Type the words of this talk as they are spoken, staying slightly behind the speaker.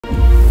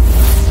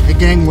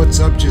gang, what's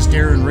up? Just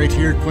Aaron right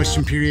here,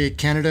 Question Period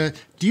Canada.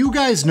 Do you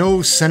guys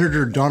know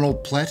Senator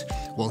Donald Plett?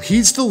 Well,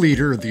 he's the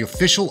leader of the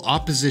official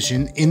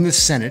opposition in the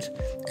Senate,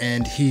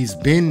 and he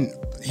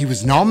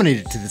was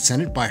nominated to the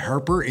Senate by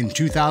Harper in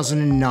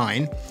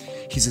 2009.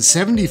 He's a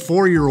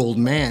 74-year-old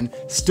man,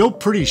 still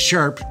pretty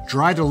sharp,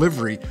 dry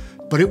delivery,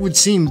 but it would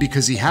seem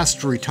because he has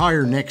to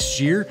retire next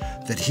year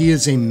that he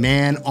is a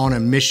man on a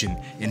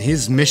mission, and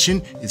his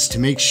mission is to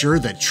make sure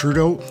that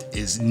Trudeau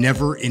is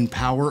never in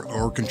power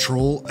or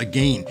control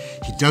again.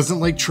 He doesn't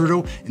like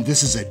Trudeau, and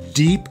this is a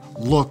deep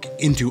look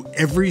into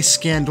every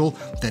scandal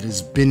that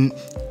has been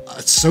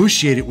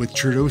associated with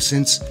Trudeau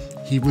since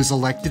he was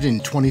elected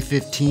in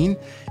 2015,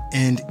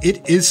 and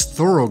it is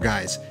thorough,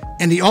 guys.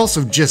 And he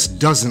also just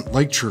doesn't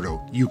like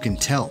Trudeau, you can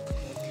tell.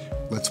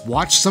 Let's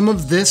watch some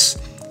of this.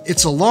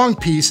 It's a long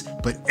piece,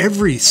 but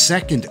every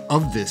second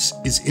of this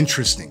is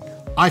interesting.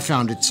 I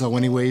found it so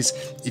anyways.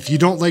 If you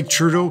don't like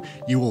Trudeau,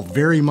 you will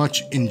very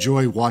much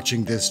enjoy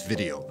watching this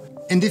video.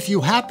 And if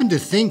you happen to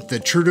think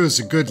that Trudeau's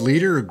a good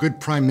leader, a good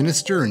prime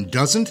minister, and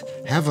doesn't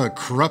have a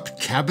corrupt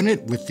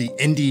cabinet with the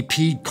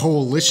NDP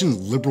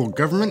coalition Liberal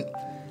government,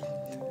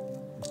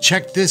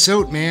 check this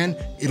out, man.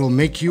 It'll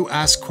make you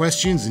ask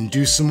questions and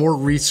do some more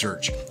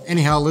research.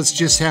 Anyhow, let's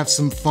just have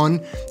some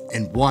fun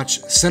and watch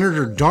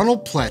Senator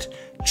Donald Plett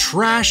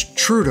trash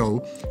Trudeau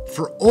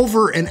for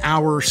over an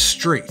hour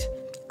straight,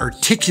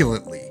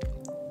 articulately.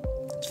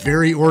 It's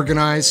very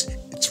organized.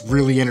 It's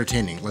really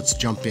entertaining. Let's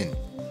jump in.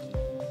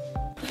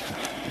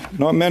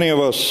 Not many of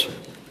us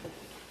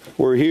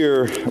were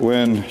here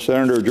when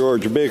Senator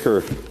George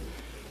Baker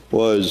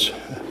was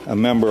a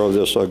member of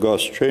this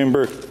august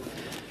chamber,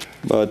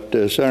 but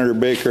Senator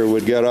Baker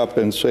would get up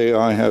and say,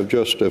 "I have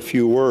just a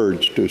few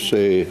words to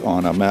say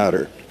on a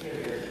matter."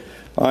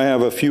 I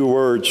have a few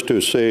words to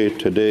say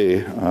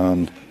today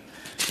on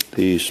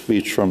the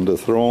speech from the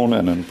throne,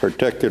 and in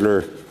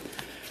particular,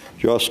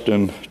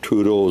 Justin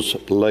Trudeau's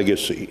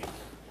legacy,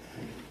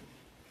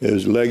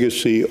 his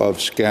legacy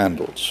of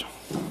scandals.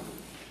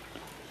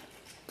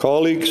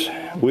 Colleagues,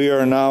 we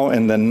are now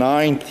in the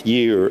 9th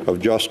year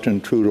of Justin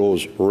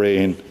Trudeau's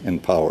reign in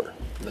power.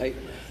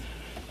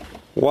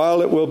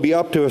 While it will be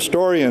up to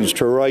historians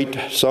to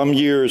write some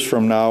years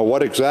from now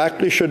what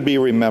exactly should be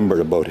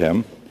remembered about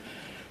him,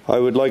 I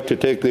would like to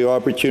take the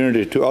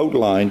opportunity to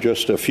outline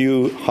just a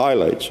few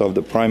highlights of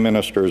the Prime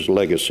Minister's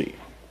legacy.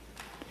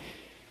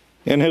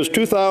 In his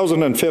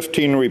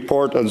 2015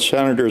 report on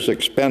senators'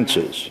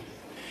 expenses,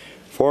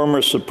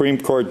 former Supreme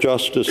Court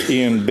Justice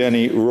Ian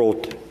Benny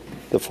wrote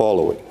the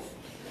following: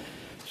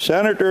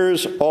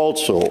 "Senators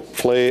also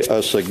play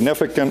a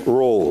significant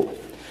role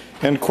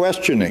in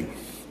questioning,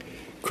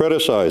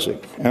 criticizing,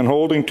 and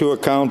holding to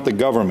account the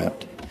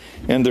government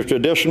in the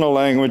traditional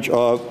language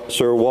of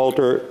Sir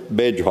Walter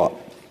Bagehot.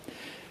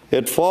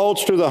 It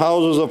falls to the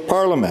Houses of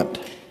Parliament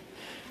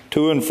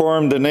to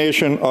inform the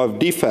nation of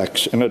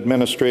defects in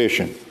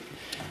administration,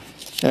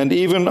 and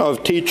even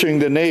of teaching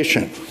the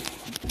nation,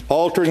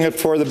 altering it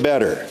for the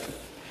better,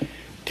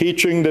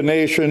 teaching the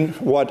nation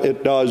what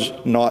it does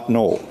not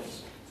know."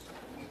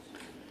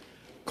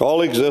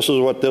 Colleagues, this is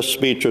what this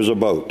speech is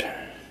about.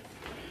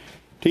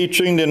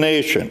 Teaching the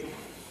nation,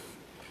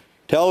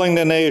 telling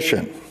the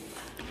nation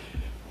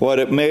what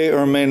it may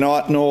or may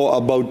not know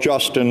about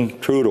Justin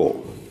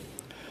Trudeau,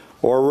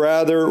 or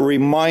rather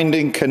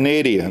reminding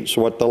Canadians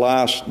what the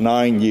last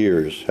 9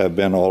 years have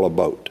been all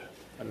about.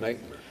 A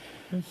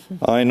nightmare.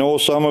 I know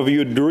some of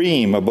you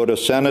dream about a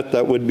Senate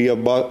that would be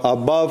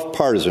above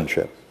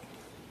partisanship.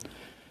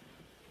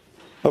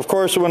 Of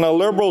course, when a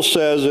Liberal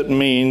says it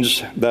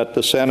means that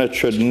the Senate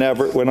should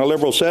never, when a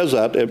Liberal says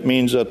that, it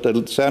means that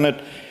the Senate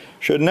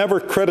should never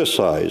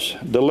criticize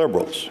the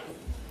Liberals.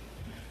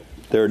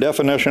 Their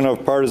definition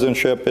of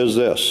partisanship is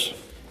this: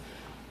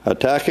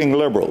 attacking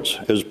Liberals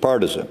is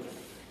partisan,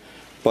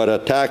 but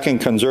attacking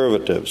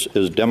Conservatives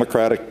is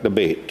democratic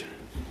debate.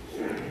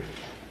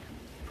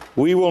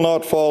 We will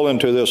not fall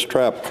into this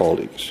trap,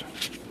 colleagues.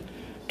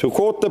 To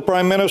quote the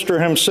Prime Minister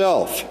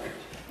himself,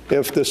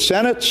 "If the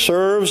Senate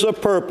serves a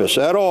purpose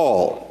at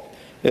all,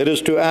 it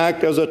is to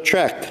act as a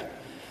check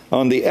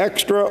on the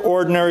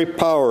extraordinary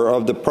power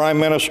of the Prime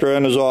Minister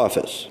and his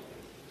office."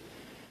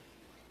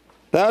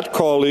 That,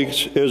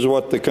 colleagues, is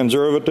what the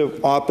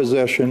Conservative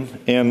opposition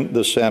in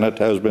the Senate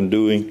has been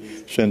doing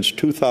since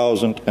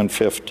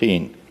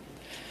 2015.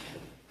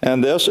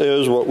 And this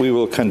is what we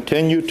will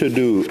continue to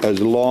do as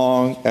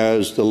long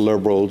as the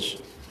Liberals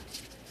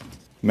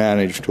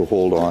manage to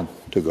hold on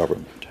to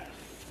government.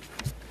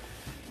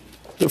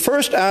 The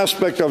first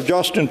aspect of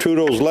Justin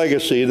Trudeau's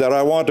legacy that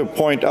I want to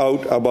point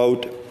out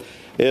about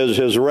is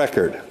his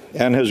record,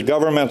 and his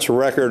government's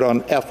record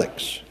on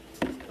ethics.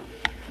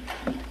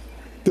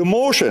 The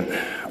motion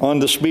on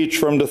the speech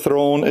from the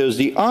throne is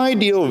the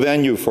ideal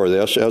venue for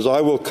this, as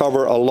I will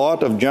cover a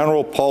lot of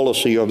general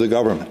policy of the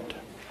government.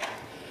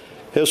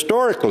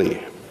 Historically,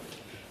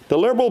 the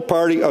Liberal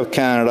Party of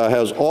Canada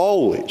has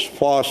always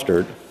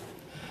fostered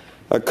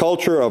a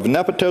culture of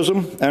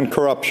nepotism and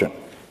corruption.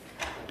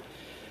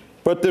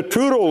 But the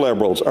Trudeau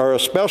Liberals are a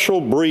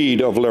special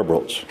breed of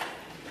Liberals.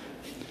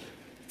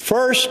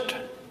 First,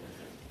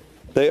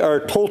 They are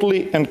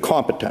totally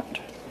incompetent.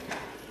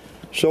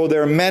 So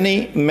their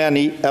many,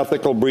 many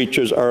ethical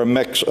breaches are a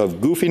mix of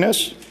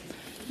goofiness,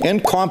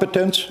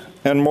 incompetence,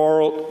 and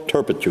moral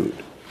turpitude.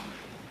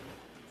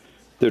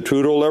 The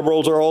Trudeau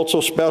Liberals are also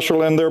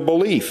special in their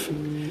belief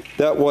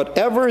that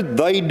whatever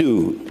they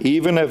do,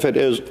 even if it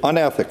is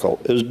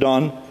unethical, is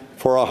done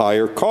for a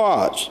higher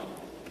cause.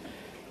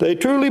 They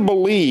truly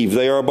believe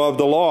they are above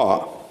the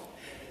law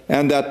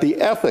and that the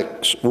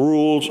ethics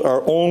rules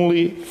are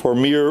only for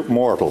mere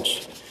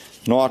mortals,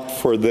 not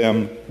for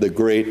them, the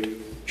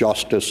great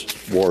justice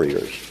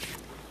warriors.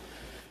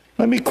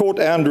 Let me quote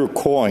Andrew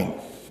Coyne,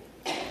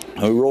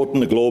 who wrote in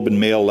the Globe and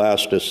Mail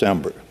last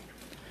December.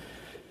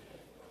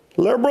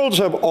 Liberals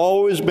have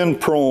always been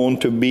prone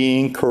to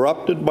being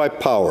corrupted by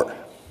power,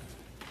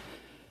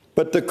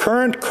 but the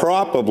current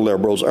crop of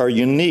Liberals are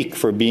unique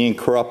for being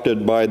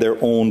corrupted by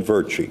their own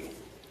virtue.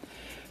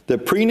 The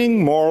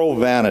preening moral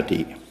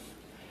vanity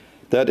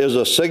that is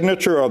a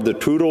signature of the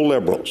Trudeau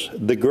Liberals,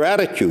 the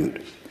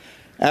gratitude,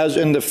 as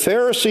in the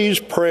Pharisees'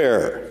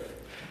 prayer,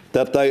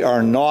 that they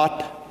are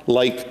not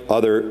like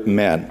other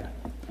men,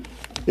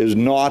 is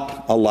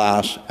not,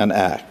 alas, an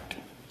act.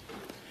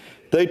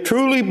 They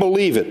truly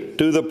believe it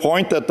to the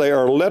point that they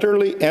are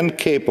literally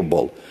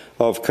incapable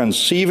of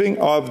conceiving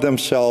of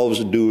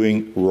themselves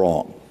doing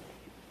wrong.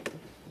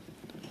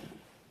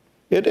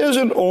 It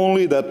isn't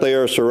only that they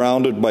are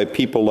surrounded by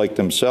people like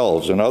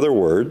themselves. In other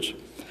words,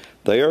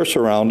 they are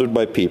surrounded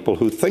by people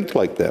who think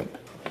like them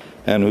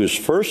and whose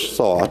first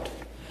thought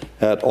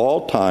at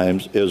all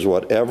times is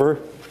whatever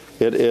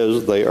it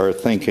is they are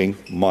thinking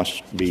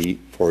must be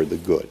for the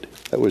good.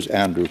 That was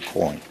Andrew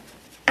Coyne.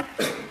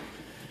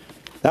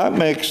 That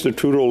makes the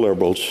Trudeau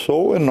Liberals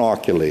so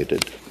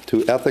inoculated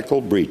to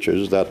ethical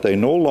breaches that they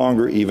no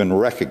longer even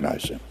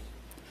recognize him.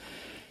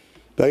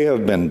 They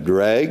have been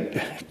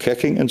dragged,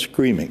 kicking and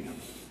screaming,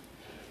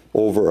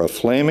 over a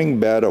flaming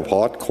bed of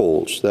hot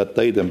coals that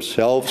they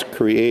themselves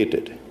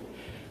created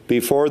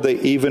before they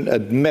even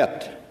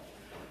admit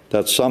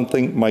that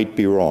something might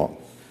be wrong.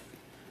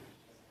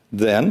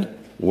 Then,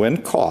 when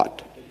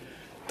caught,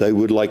 they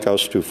would like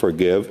us to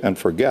forgive and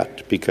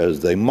forget because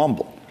they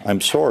mumble,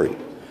 "I'm sorry,"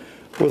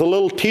 with a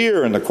little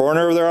tear in the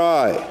corner of their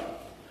eye.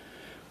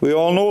 We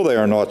all know they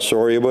are not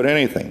sorry about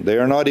anything. They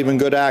are not even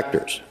good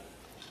actors.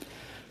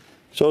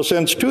 So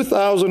since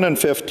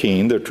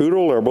 2015, the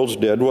Trudeau Liberals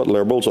did what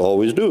Liberals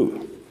always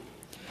do: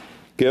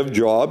 give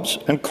jobs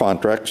and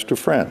contracts to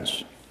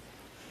friends.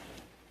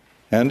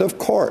 And of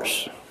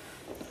course,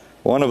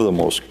 one of the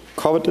most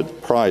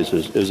coveted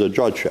prizes is a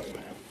judgeship.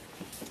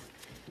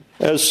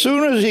 As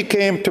soon as he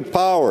came to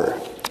power,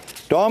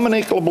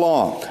 Dominique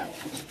LeBlanc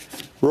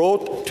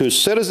wrote to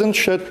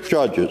citizenship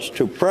judges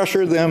to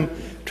pressure them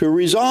to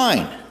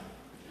resign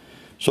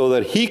so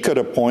that he could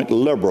appoint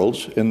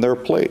Liberals in their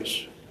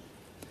place.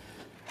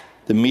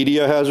 The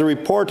media has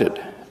reported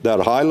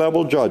that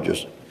high-level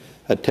judges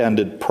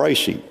attended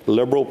pricey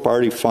Liberal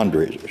Party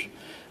fundraisers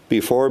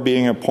before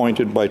being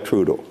appointed by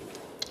Trudeau.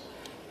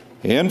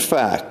 In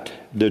fact,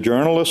 the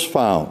journalists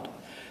found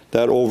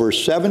that over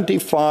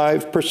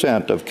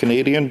 75% of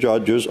Canadian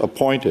judges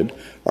appointed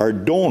are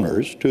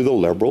donors to the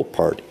Liberal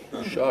Party.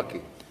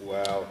 Shocking.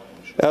 Wow.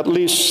 At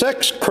least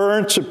 6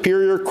 current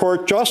Superior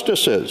Court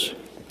justices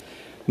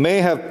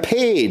may have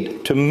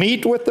paid to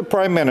meet with the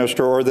Prime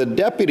Minister or the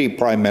Deputy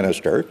Prime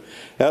Minister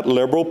at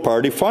Liberal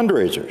Party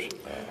fundraisers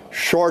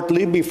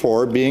shortly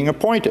before being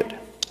appointed.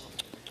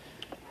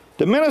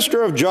 The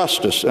Minister of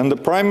Justice and the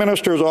Prime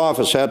Minister's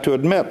office had to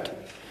admit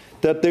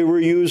that they were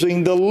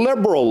using the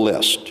Liberal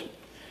list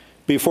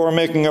before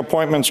making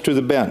appointments to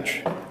the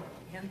bench.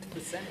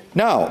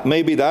 Now,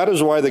 maybe that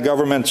is why the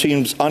government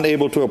seems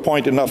unable to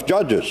appoint enough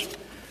judges,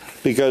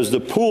 because the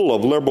pool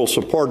of Liberal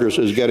supporters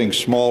is getting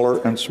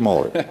smaller and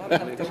smaller.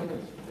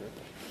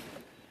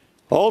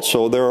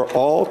 Also, there are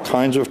all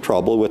kinds of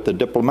trouble with the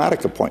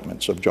diplomatic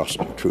appointments of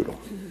Justin Trudeau.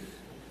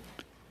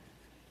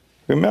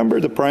 Remember,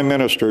 the Prime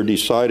Minister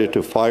decided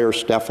to fire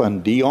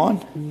Stéphane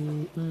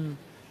Dion,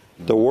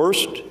 the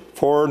worst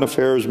foreign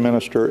affairs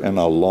minister in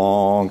a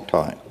long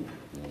time.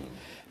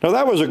 Now,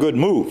 that was a good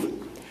move,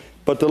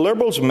 but the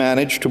Liberals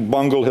managed to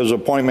bungle his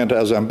appointment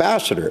as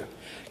ambassador,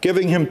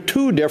 giving him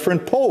 2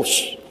 different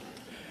posts.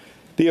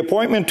 The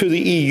appointment to the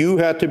EU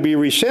had to be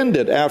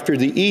rescinded after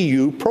the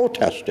EU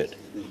protested.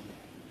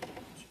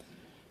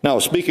 Now,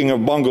 speaking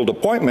of bungled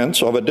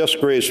appointments of a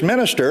disgraced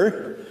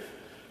minister,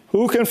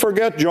 who can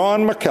forget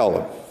John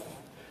McKellen,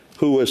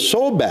 who was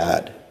so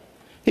bad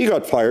he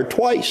got fired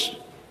twice,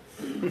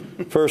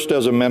 first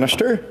as a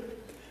minister,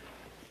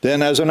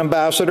 then as an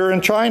ambassador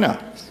in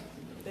China.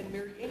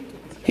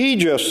 He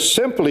just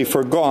simply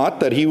forgot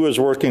that he was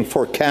working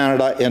for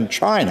Canada in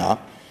China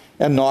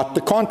and not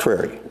the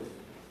contrary.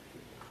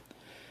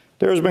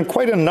 There has been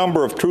quite a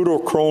number of Trudeau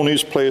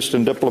cronies placed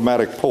in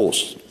diplomatic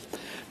posts.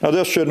 Now,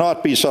 this should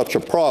not be such a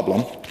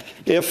problem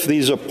if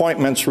these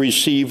appointments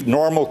received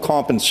normal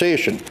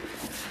compensation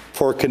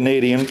for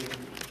Canadian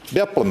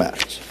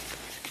diplomats.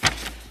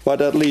 But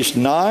at least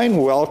 9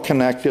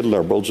 well-connected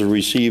Liberals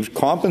received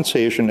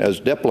compensation as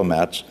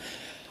diplomats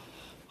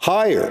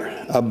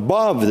higher,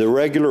 above the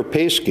regular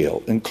pay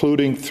scale,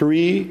 including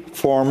 3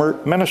 former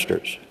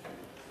ministers.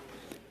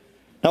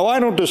 Now, I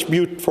don't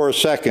dispute for a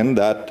second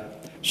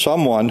that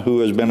someone who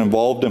has been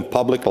involved in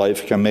public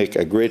life can make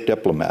a great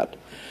diplomat,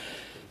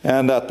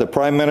 and that the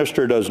Prime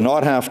Minister does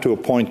not have to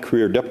appoint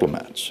career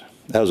diplomats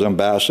as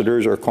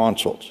ambassadors or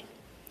consuls.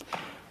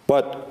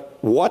 But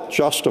what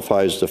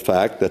justifies the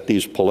fact that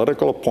these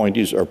political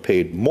appointees are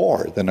paid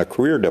more than a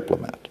career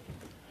diplomat?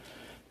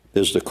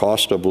 Is the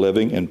cost of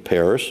living in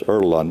Paris or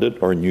London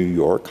or New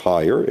York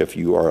higher if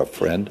you are a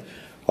friend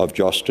of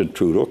Justin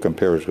Trudeau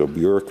compared to a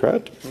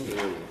bureaucrat?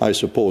 I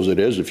suppose it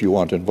is if you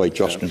want to invite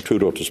Justin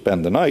Trudeau to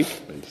spend the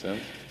night.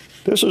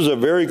 This is a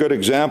very good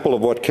example of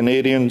what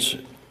Canadians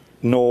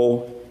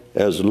know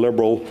as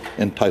liberal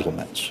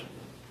entitlements.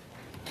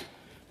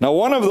 Now,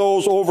 one of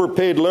those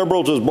overpaid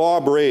liberals is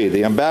Bob Rae,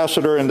 the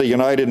ambassador in the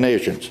United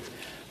Nations,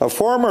 a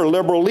former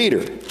liberal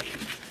leader.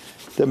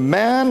 The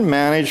man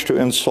managed to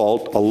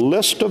insult a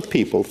list of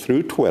people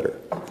through Twitter,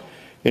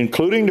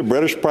 including the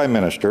British Prime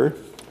Minister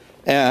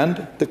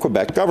and the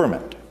Quebec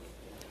government.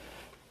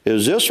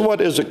 Is this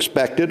what is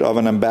expected of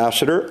an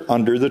ambassador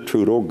under the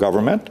Trudeau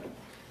government?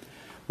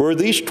 Were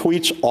these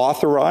tweets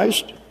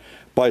authorized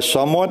by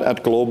someone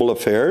at Global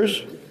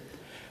Affairs?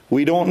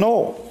 We don't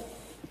know.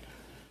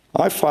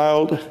 I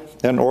filed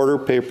an order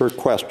paper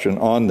question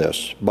on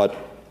this, but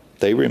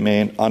they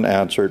remain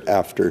unanswered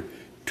after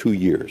 2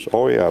 years.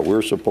 Oh yeah,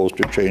 we're supposed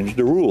to change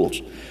the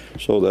rules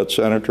so that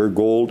Senator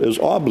Gold is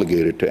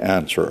obligated to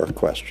answer our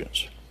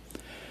questions.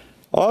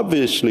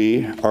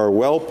 Obviously, our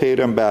well-paid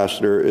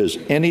ambassador is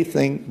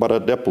anything but a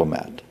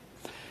diplomat,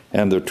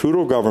 and the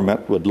Trudeau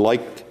government would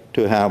like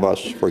to have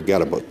us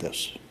forget about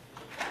this.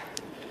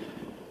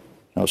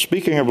 Now,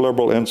 speaking of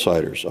Liberal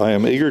insiders, I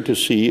am eager to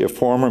see if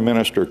former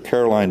Minister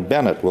Caroline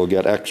Bennett will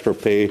get extra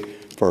pay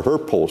for her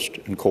post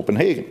in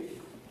Copenhagen.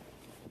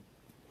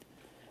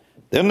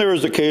 Then there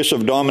is the case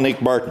of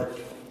Dominique Barton.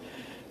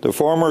 The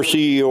former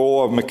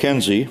CEO of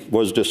McKinsey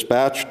was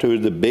dispatched to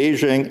the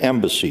Beijing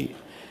embassy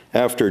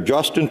after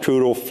Justin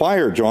Trudeau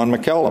fired John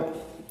McCallum.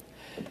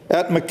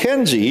 At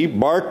McKinsey,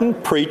 Barton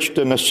preached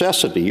the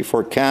necessity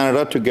for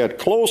Canada to get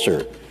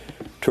closer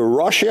to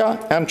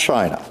Russia and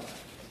China.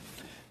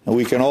 And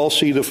we can all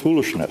see the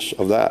foolishness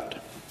of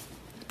that.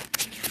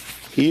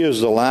 He is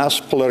the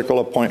last political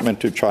appointment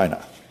to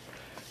China.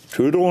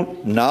 Trudeau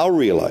now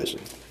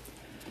realizing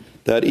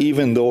that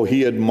even though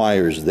he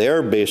admires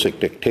their basic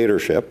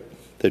dictatorship,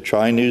 the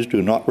Chinese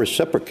do not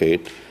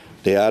reciprocate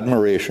the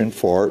admiration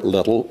for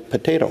little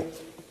potato.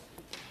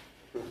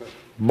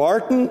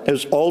 Barton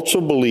is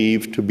also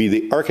believed to be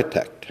the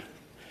architect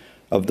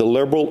of the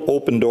Liberal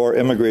open-door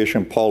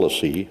immigration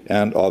policy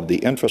and of the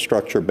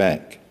infrastructure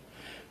bank,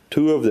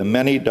 2 of the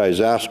many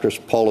disastrous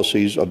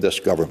policies of this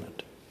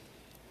government.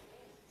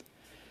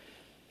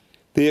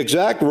 The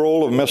exact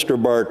role of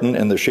Mr. Barton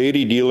in the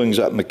shady dealings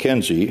at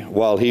McKinsey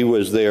while he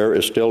was there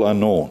is still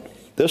unknown.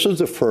 This is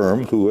the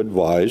firm who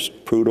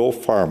advised Trudeau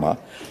Pharma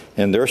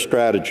in their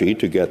strategy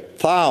to get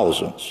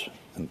thousands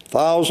and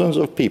thousands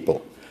of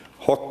people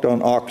hooked on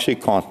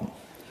OxyContin,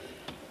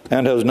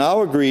 and has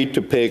now agreed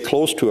to pay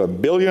close to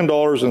 $1 billion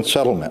in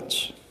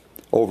settlements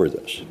over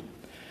this.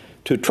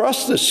 To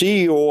trust the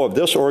CEO of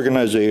this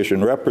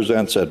organization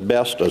represents at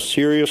best a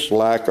serious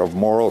lack of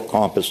moral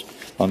compass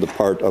on the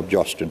part of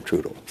Justin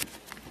Trudeau.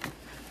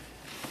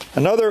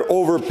 Another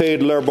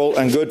overpaid Liberal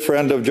and good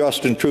friend of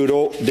Justin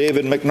Trudeau,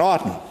 David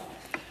McNaughton,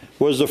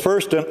 was the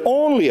first and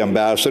only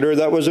ambassador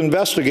that was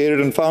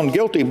investigated and found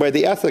guilty by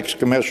the Ethics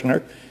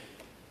Commissioner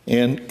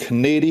in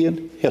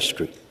Canadian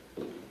history.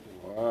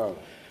 Wow.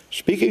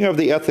 Speaking of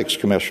the Ethics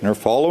Commissioner,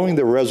 following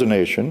the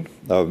resignation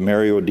of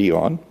Mario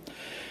Dion,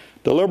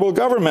 the Liberal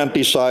government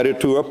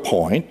decided to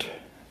appoint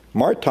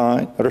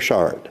Martin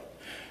Richard,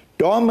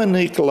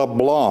 Dominique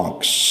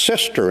LeBlanc's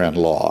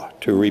sister-in-law,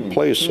 to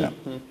replace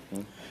him.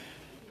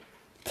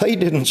 They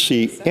didn't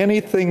see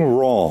anything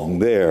wrong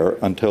there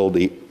until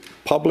the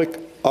public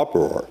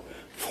uproar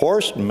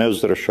forced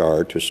Ms.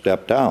 Richard to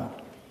step down.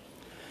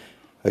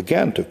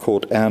 Again, to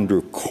quote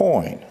Andrew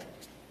Coyne,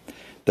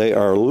 they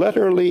are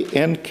literally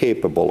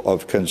incapable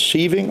of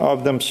conceiving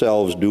of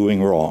themselves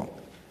doing wrong.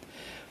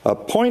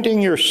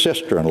 Appointing your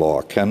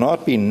sister-in-law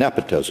cannot be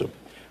nepotism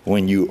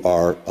when you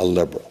are a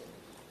Liberal.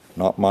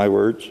 Not my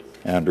words,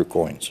 Andrew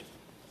Coyne's.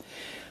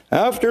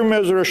 After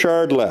Ms.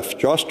 Richard left,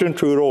 Justin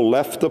Trudeau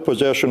left the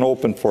position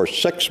open for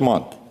 6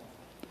 months.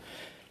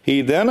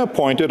 He then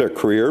appointed a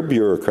career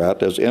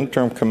bureaucrat as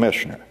interim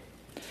commissioner,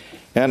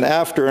 and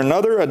after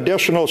another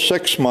additional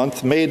 6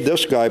 months made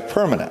this guy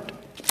permanent.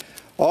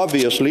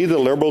 Obviously, the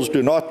Liberals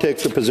do not take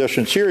the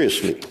position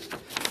seriously.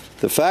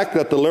 The fact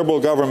that the Liberal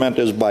government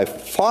is by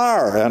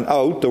far and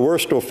out the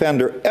worst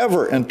offender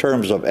ever in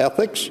terms of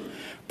ethics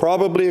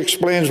probably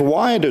explains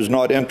why it is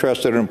not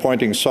interested in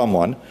appointing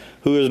someone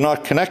who is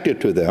not connected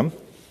to them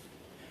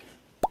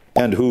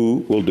and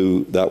who will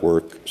do that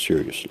work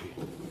seriously.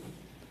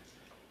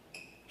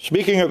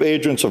 Speaking of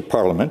agents of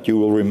Parliament, you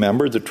will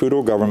remember the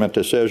Trudeau government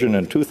decision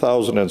in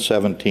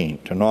 2017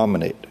 to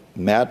nominate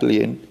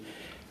Madeleine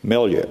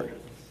Millière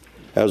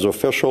as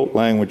Official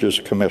Languages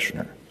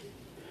Commissioner,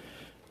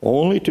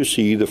 only to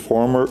see the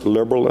former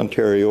Liberal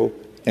Ontario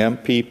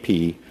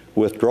MPP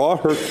withdraw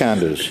her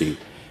candidacy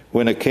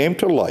when it came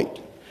to light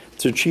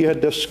that she had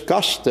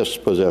discussed this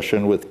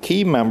position with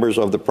key members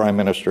of the Prime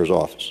Minister's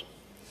office.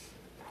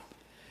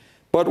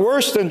 But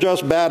worse than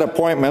just bad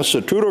appointments,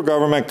 the Trudeau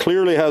government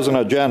clearly has an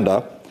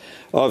agenda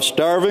of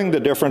starving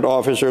the different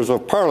officers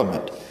of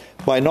Parliament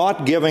by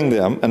not giving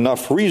them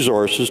enough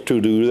resources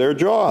to do their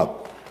job.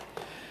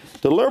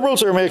 The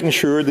Liberals are making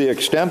sure the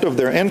extent of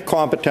their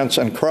incompetence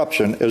and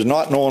corruption is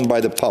not known by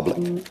the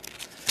public.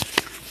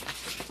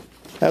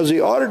 As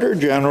the Auditor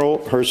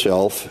General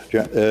herself,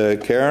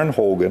 Karen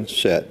Hogan,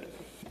 said,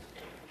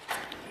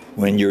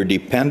 when you're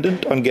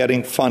dependent on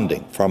getting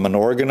funding from an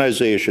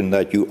organization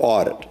that you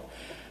audit,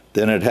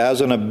 then it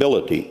has an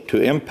ability to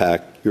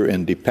impact your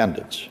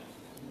independence.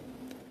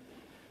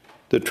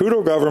 The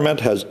Trudeau government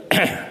has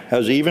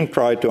even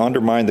tried to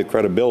undermine the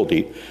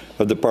credibility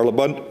of the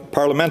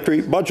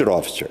parliamentary budget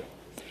officer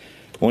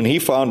when he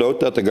found out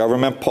that the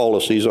government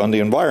policies on the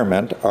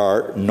environment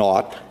are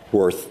not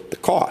worth the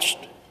cost.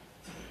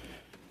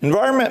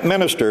 Environment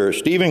Minister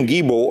Stephen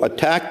Guilbeault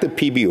attacked the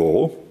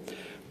PBO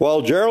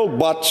while Gerald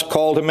Butts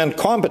called him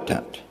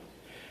incompetent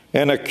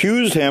and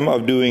accused him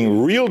of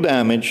doing real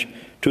damage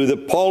to the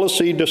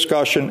policy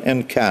discussion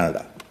in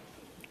Canada.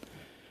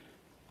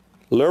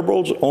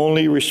 Liberals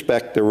only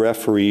respect the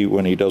referee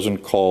when he doesn't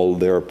call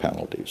their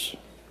penalties.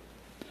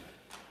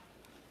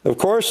 Of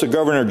course, the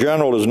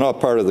Governor-General is not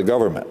part of the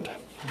government,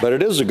 but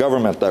it is the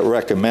government that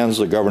recommends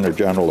the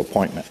Governor-General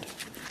appointment.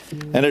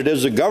 And it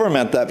is the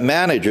government that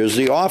manages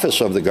the office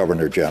of the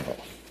Governor-General.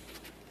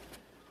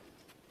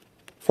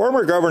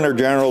 Former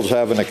Governor-Generals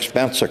have an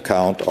expense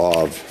account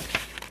of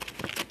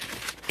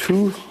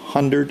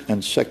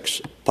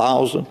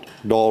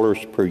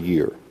 $206,000 per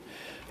year,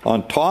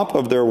 on top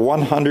of their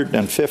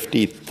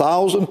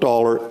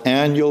 $150,000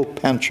 annual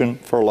pension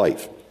for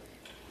life.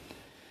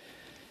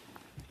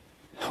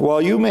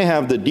 While you may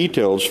have the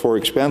details for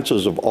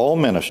expenses of all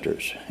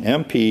ministers,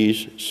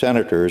 MPs,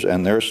 senators,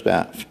 and their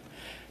staff,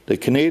 the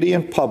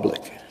Canadian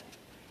public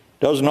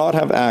does not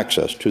have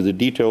access to the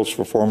details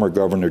for former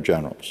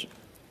Governor-Generals.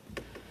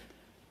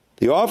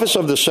 The Office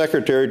of the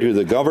Secretary to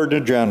the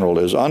Governor-General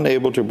is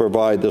unable to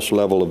provide this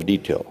level of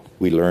detail,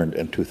 we learned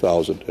in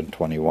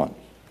 2021.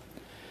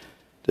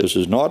 This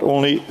is not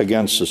only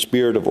against the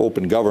spirit of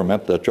open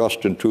government that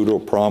Justin Trudeau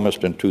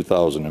promised in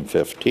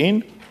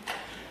 2015,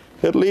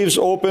 it leaves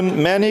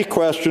open many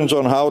questions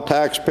on how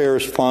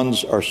taxpayers'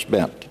 funds are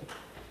spent.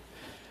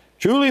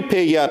 Julie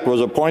Plett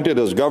was appointed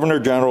as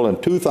Governor-General in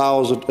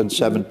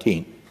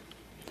 2017.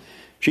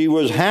 She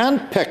was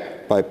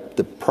handpicked by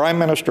the Prime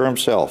Minister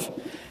himself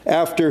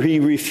after he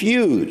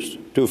refused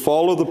to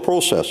follow the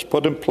process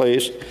put in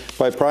place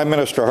by Prime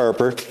Minister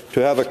Harper to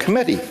have a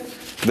committee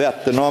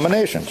vet the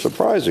nomination.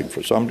 Surprising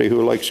for somebody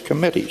who likes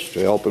committees to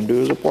help him do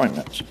his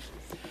appointments.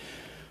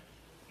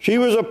 She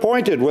was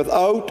appointed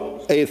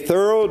without a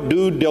thorough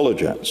due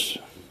diligence.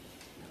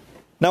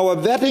 Now, a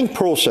vetting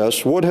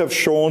process would have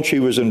shown she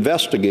was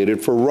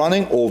investigated for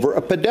running over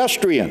a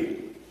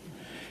pedestrian.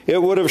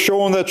 It would have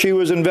shown that she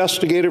was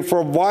investigated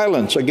for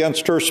violence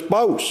against her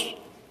spouse.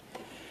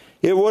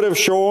 It would have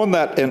shown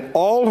that in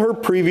all her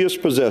previous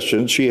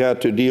positions, she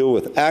had to deal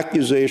with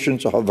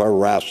accusations of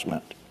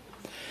harassment.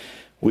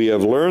 We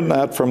have learned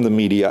that from the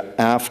media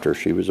after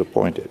she was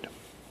appointed.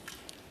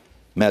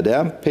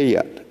 Madame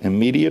Plett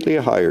immediately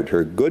hired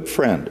her good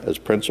friend as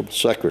principal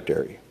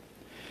secretary.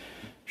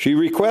 She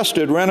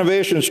requested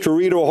renovations to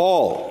Rideau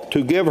Hall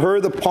to give her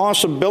the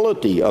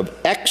possibility of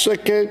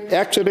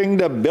exiting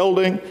the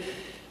building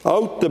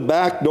out the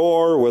back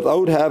door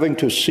without having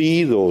to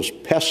see those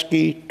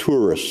pesky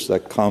tourists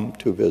that come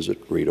to visit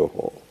Rideau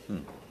Hall.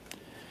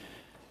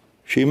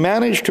 She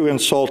managed to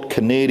insult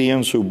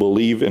Canadians who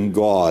believe in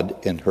God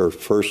in her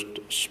first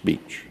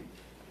speech.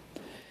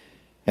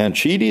 And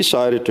she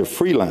decided to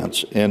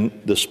freelance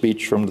in the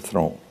speech from the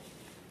throne.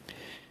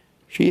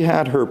 She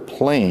had her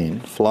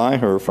plane fly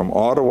her from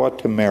Ottawa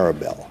to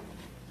Maribel,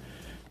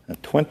 a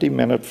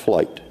 20-minute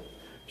flight,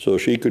 so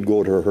she could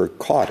go to her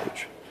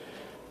cottage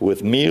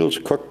with meals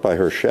cooked by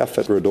her chef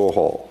at Rideau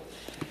Hall.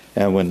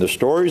 And when the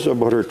stories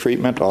about her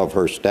treatment of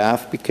her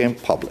staff became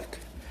public,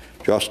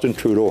 Justin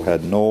Trudeau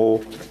had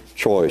no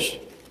choice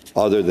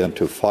other than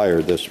to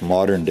fire this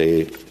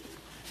modern-day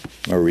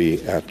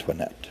Marie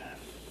Antoinette.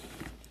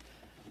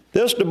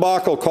 This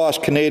debacle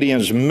cost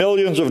Canadians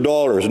millions of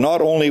dollars,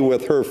 not only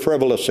with her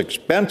frivolous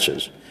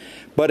expenses,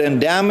 but in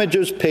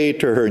damages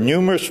paid to her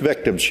numerous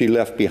victims she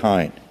left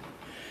behind.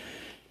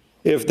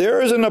 If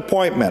there is an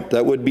appointment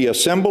that would be a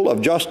symbol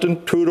of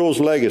Justin Trudeau's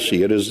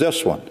legacy, it is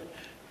this one,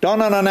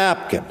 done on a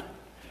napkin,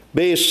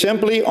 based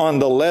simply on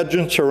the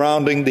legend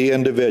surrounding the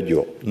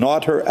individual,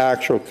 not her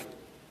actual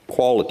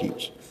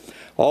qualities.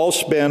 All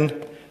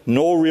spin,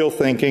 no real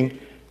thinking,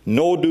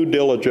 no due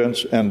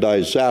diligence, and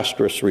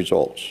disastrous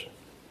results.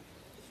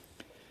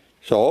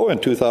 So, in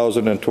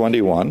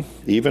 2021,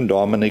 even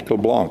Dominique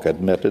LeBlanc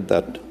admitted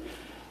that,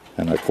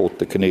 and I quote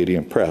the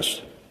Canadian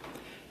press,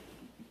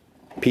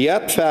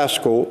 Plett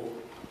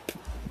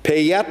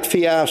PIERRE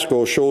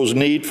fiasco shows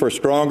need for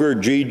stronger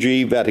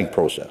GG vetting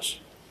process.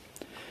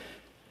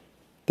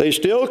 They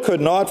still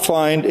could not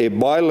find a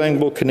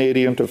bilingual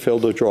Canadian to fill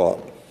the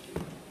job.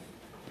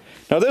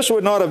 Now, this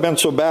would not have been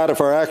so bad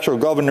if our actual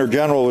Governor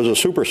General was a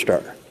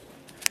superstar.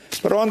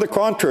 But on the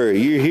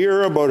contrary, you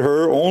hear about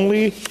her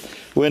only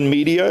when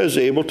media is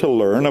able to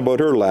learn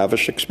about her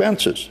lavish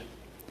expenses.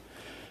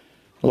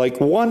 Like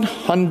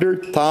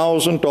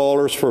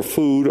 $100,000 for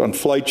food on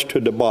flights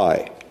to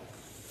Dubai,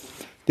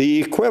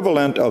 the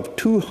equivalent of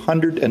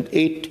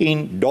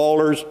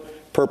 $218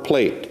 per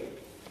plate.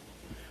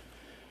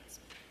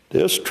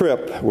 This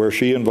trip, where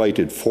she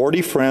invited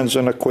 40 friends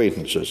and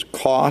acquaintances,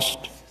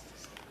 cost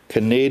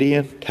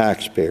Canadian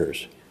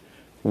taxpayers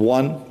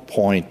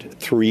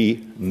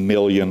 $1.3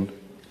 million.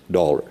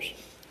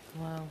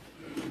 Wow.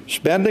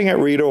 Spending at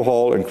Rideau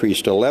Hall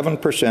increased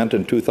 11%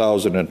 in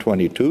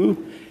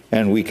 2022,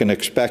 and we can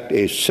expect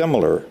a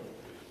similar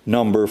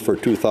number for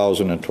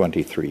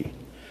 2023.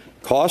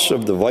 Cost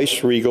of the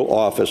Vice-Regal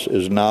office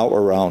is now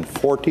around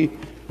 $40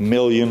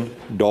 million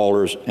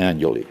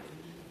annually.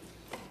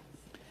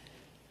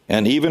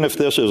 And even if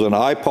this is an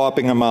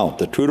eye-popping amount,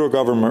 the Trudeau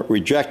government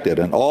rejected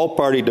an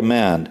all-party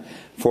demand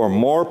for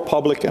more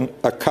public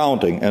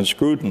accounting and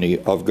scrutiny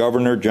of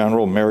Governor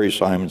General Mary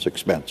Simon's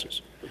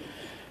expenses.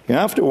 You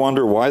have to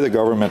wonder why the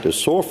government is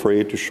so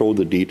afraid to show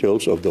the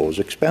details of those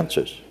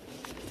expenses.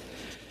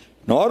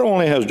 Not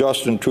only has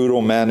Justin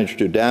Trudeau managed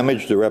to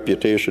damage the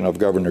reputation of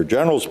Governor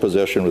General's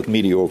position with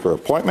mediocre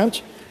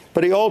appointments,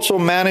 but he also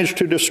managed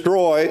to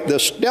destroy the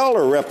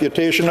stellar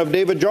reputation of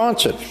David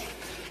Johnston,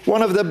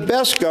 one of the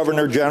best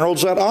Governor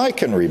Generals that I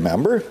can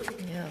remember,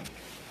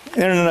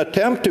 in an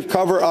attempt to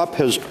cover up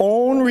his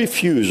own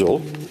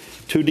refusal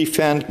to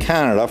defend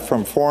Canada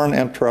from foreign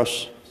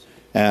interests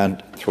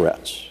and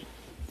threats.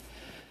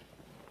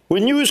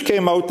 When news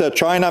came out that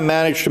China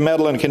managed to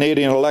meddle in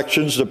Canadian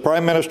elections, the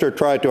Prime Minister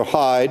tried to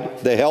hide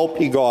the help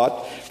he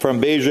got from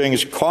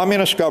Beijing's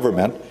communist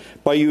government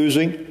by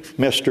using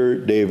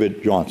Mr.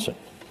 David Johnston.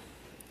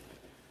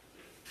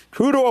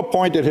 Trudeau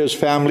appointed his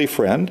family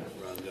friend,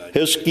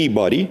 his ski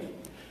buddy,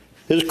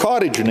 his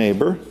cottage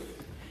neighbor,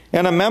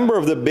 and a member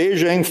of the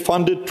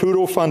Beijing-funded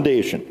Trudeau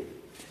Foundation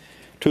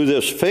to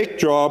this fake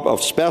job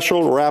of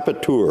special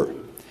rapporteur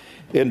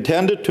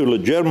intended to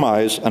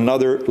legitimize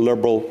another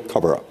Liberal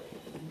cover-up.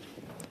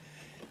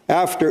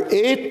 After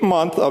 8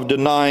 months of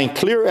denying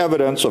clear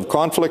evidence of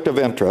conflict of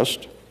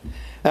interest,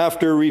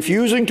 after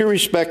refusing to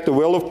respect the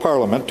will of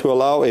Parliament to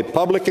allow a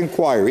public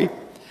inquiry,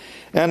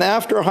 and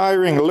after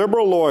hiring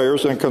Liberal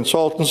lawyers and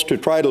consultants to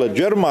try to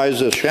legitimize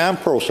this sham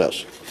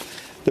process,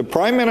 the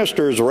Prime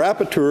Minister's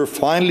rapporteur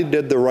finally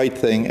did the right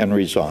thing and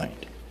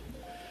resigned.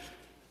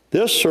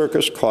 This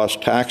circus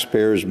cost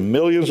taxpayers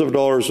millions of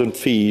dollars in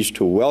fees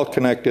to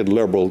well-connected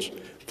Liberals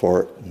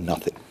for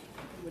nothing.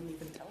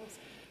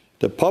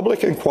 The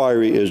public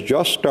inquiry is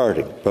just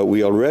starting, but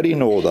we already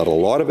know that a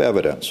lot of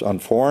evidence on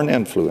foreign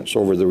influence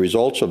over the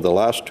results of the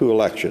last 2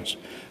 elections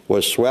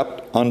was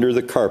swept under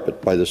the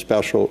carpet by the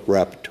special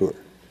rapporteur.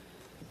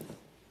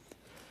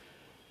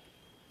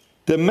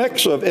 The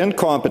mix of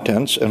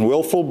incompetence and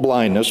willful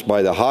blindness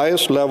by the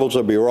highest levels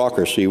of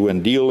bureaucracy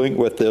when dealing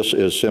with this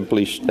is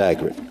simply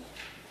staggering.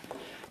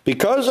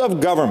 Because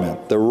of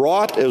government, the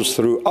rot is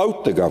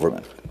throughout the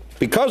government.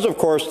 Because, of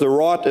course, the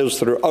rot is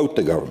throughout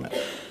the government.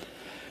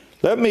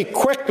 Let me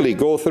quickly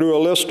go through a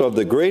list of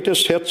the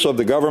greatest hits of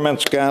the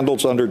government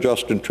scandals under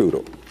Justin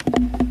Trudeau.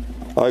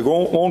 I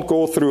won't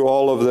go through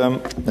all of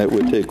them. It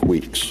would take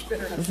weeks.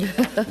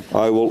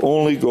 I will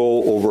only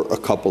go over a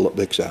couple of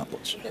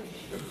examples.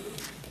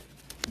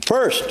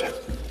 First,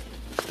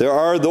 there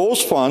are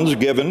those funds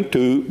given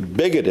to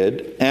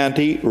bigoted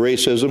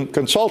anti-racism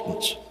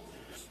consultants.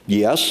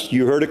 Yes,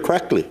 you heard it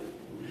correctly.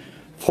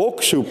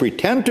 Folks who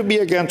pretend to be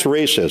against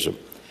racism,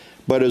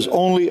 but is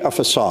only a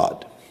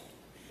facade.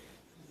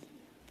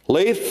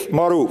 Laith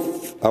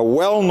Marouf, a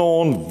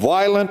well-known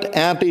violent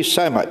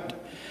anti-Semite,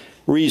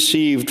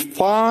 received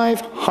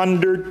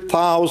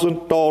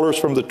 $500,000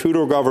 from the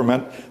Trudeau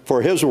government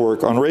for his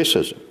work on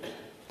racism.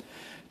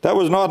 That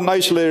was not an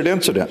isolated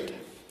incident.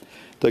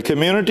 The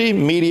Community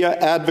Media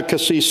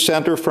Advocacy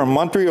Centre from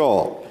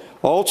Montreal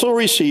also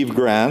received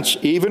grants,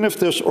 even if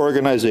this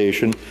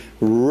organization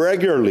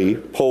regularly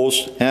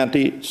posts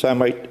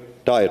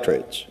anti-Semite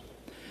diatribes.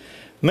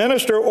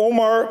 Minister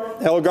Omar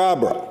El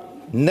Gabra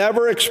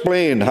never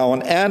explained how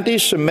an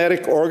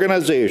anti-Semitic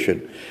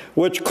organization,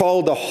 which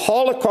called the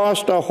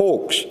Holocaust a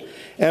hoax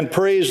and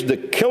praised the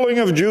killing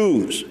of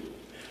Jews,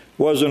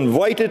 was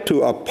invited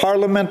to a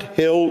Parliament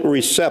Hill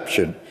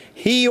reception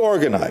he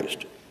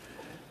organized.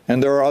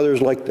 And there are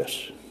others like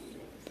this.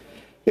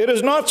 It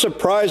is not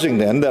surprising,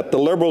 then, that the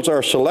Liberals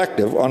are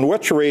selective on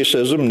which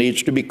racism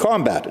needs to be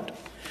combated.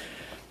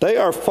 They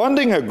are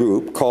funding a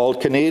group called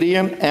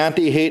Canadian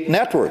Anti-Hate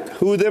Network,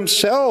 who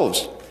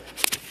themselves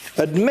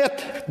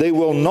admit they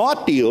will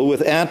not deal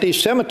with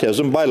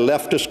anti-Semitism by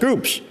leftist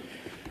groups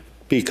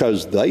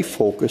because they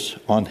focus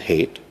on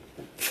hate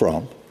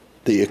from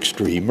the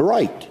extreme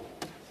right.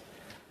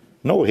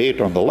 No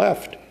hate on the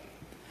left.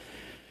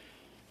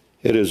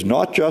 It is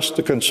not just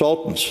the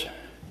consultants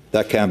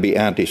that can be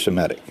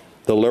anti-Semitic.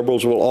 The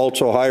Liberals will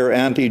also hire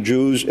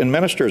anti-Jews in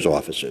ministers'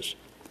 offices.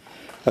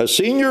 A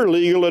senior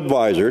legal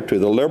advisor to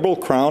the Liberal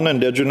Crown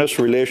Indigenous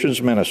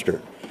Relations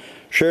Minister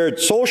shared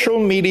social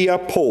media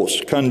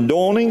posts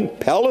condoning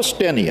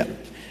Palestinian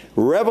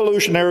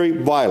revolutionary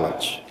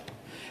violence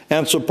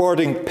and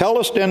supporting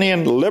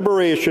Palestinian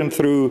liberation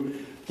through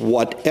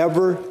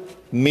whatever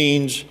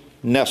means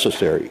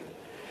necessary,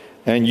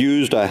 and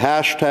used a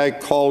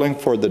hashtag calling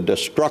for the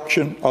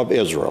destruction of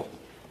Israel.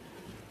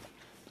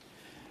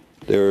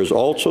 There is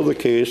also the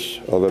case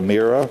of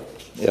Amira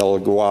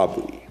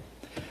El-Gwabi,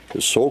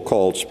 the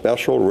so-called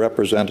special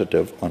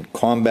representative on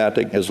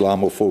combating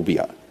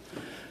Islamophobia,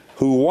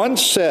 who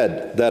once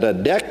said that a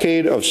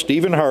decade of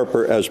Stephen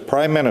Harper as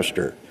Prime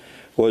Minister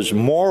was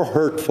more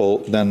hurtful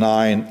than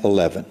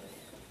 9/11.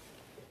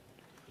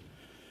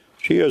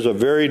 She has a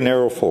very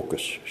narrow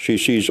focus. She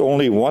sees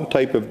only one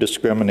type of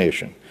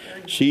discrimination,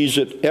 sees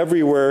it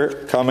everywhere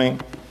coming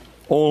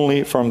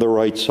only from the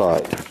right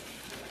side.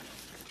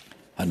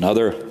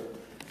 Another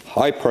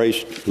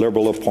high-priced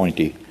Liberal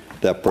appointee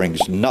that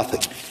brings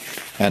nothing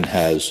and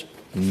has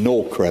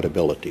no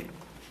credibility.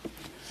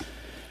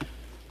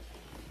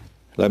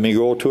 Let me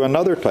go to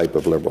another type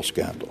of Liberal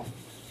scandal.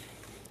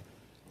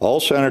 All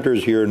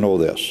senators here know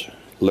this.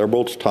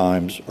 Liberals'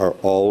 times are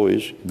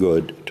always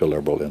good to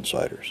Liberal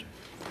insiders.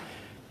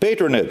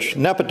 Patronage,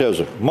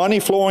 nepotism, money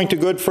flowing to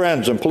good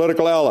friends and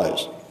political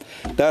allies.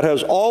 That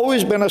has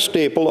always been a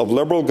staple of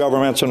Liberal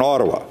governments in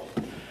Ottawa.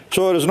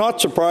 So it is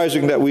not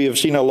surprising that we have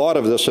seen a lot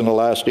of this in the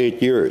last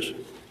 8 years.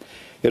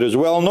 It is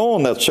well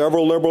known that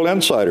several Liberal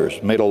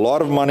insiders made a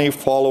lot of money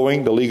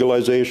following the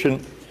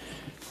legalization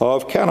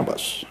of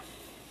cannabis.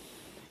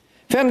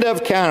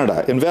 FinDev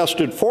Canada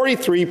invested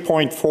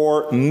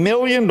 $43.4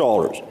 million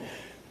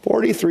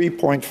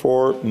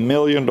 $43.4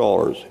 million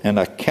in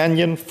a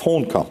Kenyan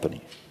phone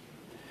company,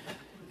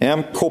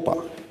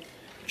 Cpac.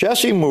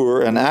 Jesse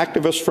Moore, an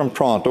activist from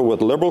Toronto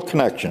with Liberal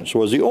connections,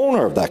 was the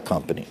owner of that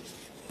company.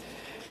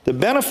 The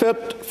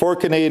benefit for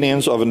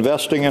Canadians of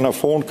investing in a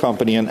phone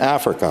company in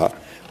Africa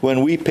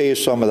when we pay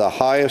some of the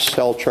highest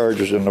cell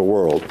charges in the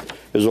world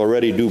is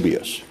already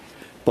dubious.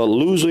 But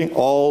losing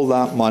all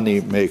that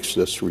money makes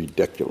this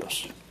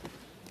ridiculous.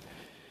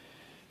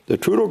 The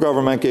Trudeau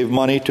government gave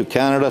money to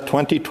Canada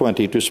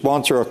 2020 to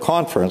sponsor a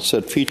conference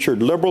that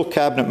featured Liberal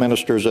cabinet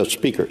ministers as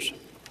speakers.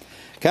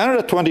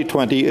 Canada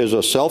 2020 is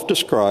a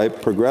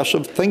self-described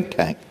progressive think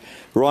tank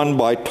run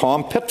by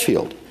Tom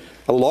Pitfield,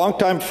 a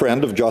longtime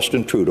friend of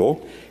Justin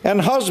Trudeau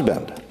and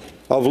husband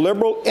of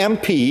Liberal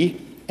MP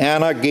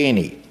Anna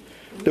Gainey,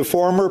 the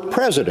former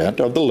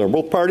president of the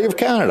Liberal Party of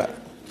Canada.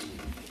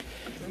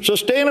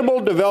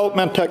 Sustainable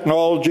Development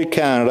Technology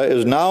Canada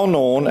is now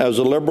known as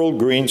the Liberal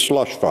Green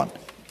Slush Fund.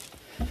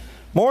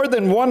 More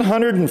than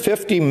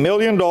 $150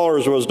 million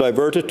was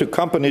diverted to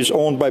companies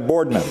owned by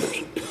board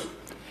members.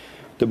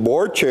 The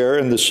board chair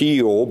and the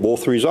CEO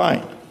both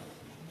resigned.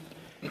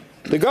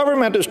 The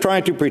government is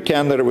trying to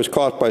pretend that it was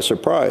caught by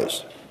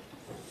surprise.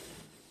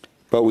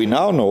 But we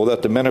now know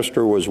that the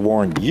minister was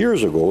warned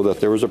years ago that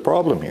there was a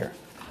problem here.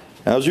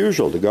 As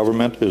usual, the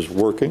government is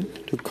working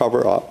to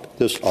cover up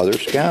this other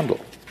scandal,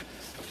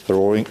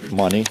 throwing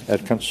money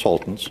at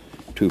consultants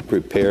to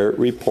prepare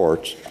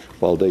reports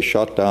while they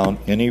shut down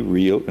any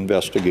real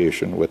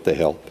investigation with the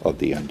help of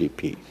the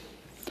NDP.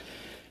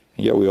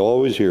 And yet we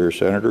always hear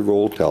Senator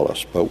Gold tell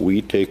us, but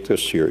we take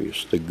this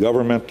serious. The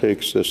government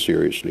takes this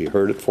seriously.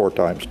 Heard it 4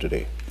 times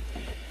today.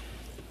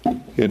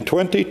 In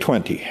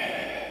 2020,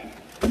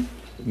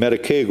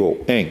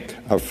 Medicago, Inc.,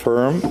 a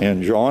firm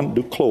in John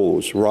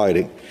Duclos'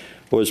 riding,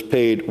 was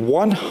paid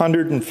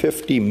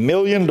 $150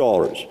 million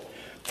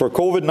for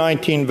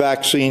COVID-19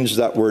 vaccines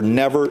that were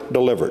never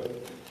delivered.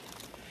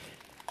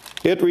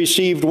 It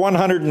received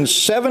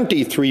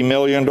 $173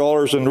 million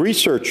in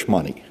research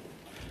money,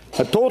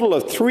 a total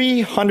of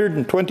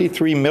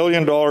 $323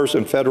 million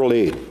in federal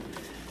aid.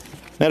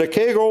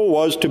 Medicago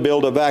was to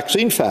build a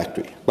vaccine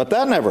factory, but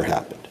that never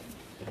happened.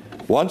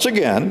 Once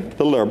again,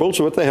 the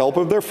Liberals, with the help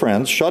of their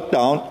friends, shut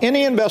down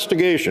any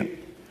investigation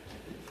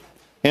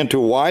into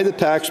why the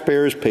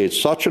taxpayers paid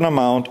such an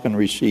amount and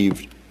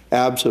received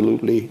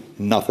absolutely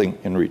nothing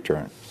in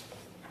return.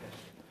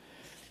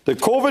 The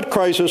COVID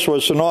crisis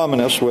was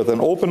synonymous with an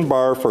open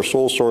bar for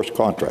sole source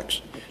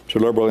contracts to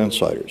Liberal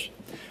insiders.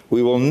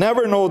 We will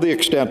never know the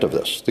extent of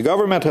this. The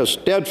government has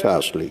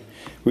steadfastly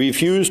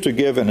refused to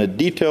give a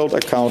detailed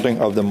accounting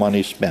of the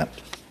money spent.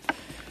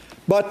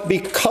 But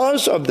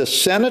because of the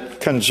Senate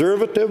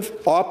Conservative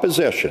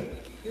opposition,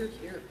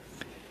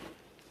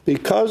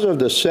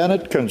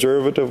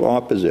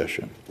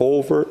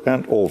 over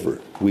and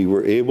over, we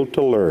were able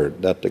to learn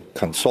that the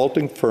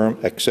consulting firm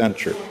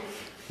Accenture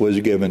was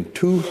given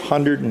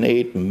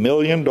 $208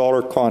 million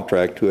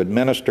contract to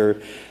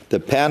administer the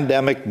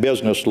pandemic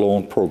business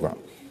loan program,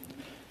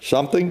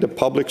 something the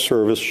public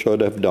service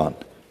should have done.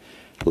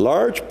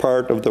 Large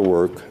part of the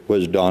work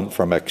was done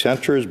from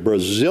Accenture's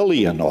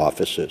Brazilian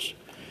offices.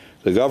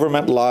 The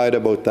government lied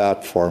about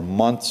that for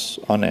months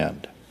on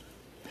end.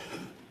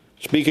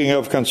 Speaking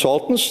of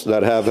consultants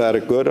that have had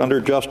it good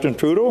under Justin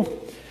Trudeau,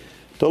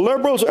 the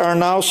Liberals are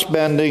now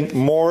spending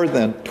more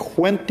than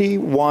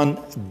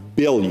 $21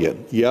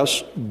 billion,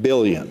 yes,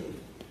 billion,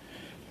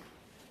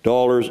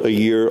 dollars a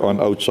year on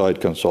outside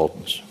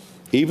consultants,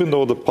 even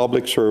though the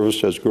public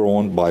service has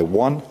grown by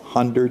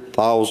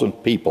 100,000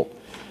 people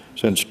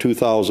since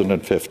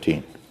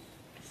 2015.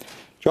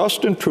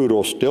 Justin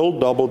Trudeau still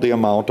doubled the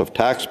amount of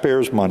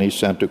taxpayers' money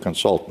sent to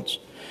consultants.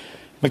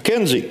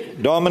 McKinsey,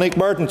 Dominic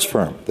Martin's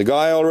firm, the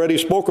guy I already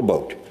spoke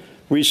about,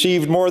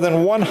 received more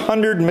than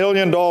 $100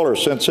 million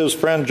since his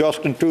friend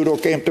Justin Trudeau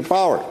came to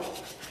power.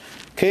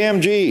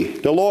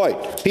 KMG,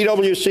 Deloitte,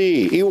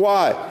 PwC,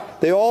 EY,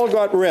 they all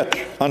got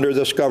rich under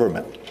this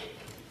government.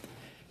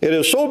 It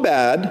is so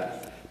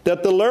bad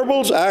that the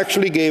Liberals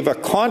actually gave a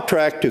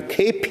contract to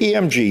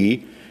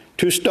KPMG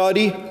to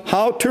study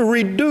how to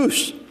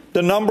reduce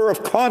the number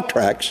of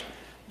contracts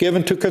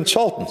given to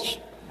consultants.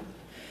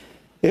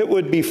 It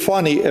would be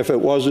funny if it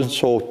wasn't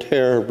so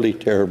terribly,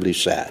 terribly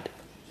sad.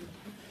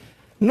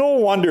 No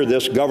wonder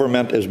this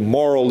government is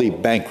morally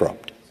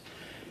bankrupt.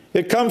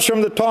 It comes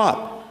from the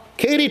top.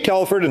 Katie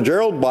Telford and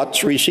Gerald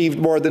Butts received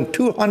more than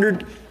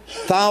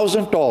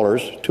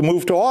 $200,000 to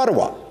move to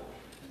Ottawa,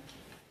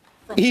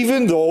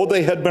 even though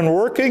they had been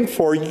working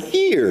for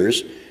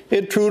years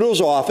in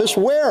Trudeau's office.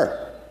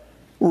 Where?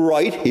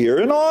 Right here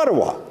in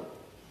Ottawa.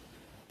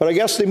 But I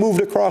guess they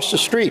moved across the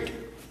street.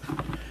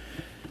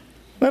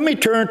 Let me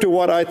turn to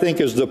what I think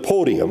is the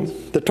podium,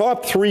 the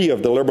top three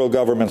of the Liberal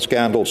government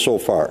scandals so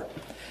far.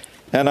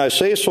 And I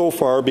say so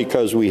far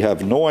because we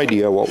have no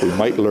idea what we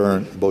might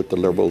learn about the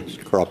Liberals'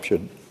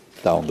 corruption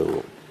down the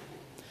road.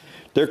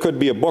 There could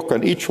be a book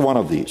on each one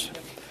of these,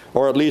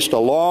 or at least a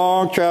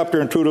long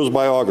chapter in Trudeau's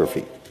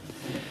biography.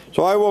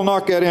 So I will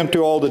not get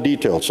into all the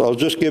details. I'll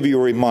just give you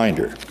a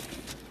reminder.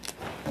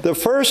 The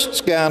first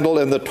scandal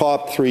in the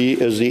top three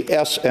is the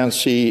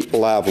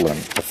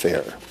SNC-Lavalin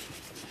affair.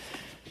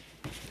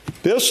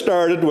 This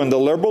started when the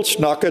Liberals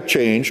snuck a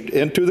change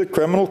into the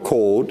criminal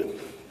code,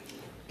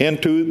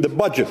 into the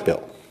budget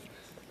bill,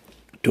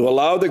 to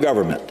allow the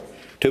government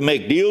to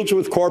make deals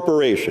with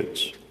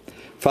corporations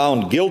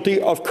found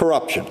guilty of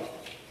corruption.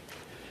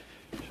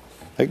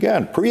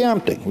 Again,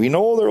 preempting. We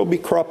know there will be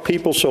corrupt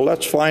people, so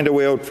let's find a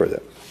way out for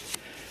them.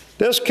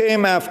 This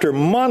came after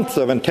months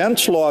of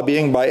intense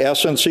lobbying by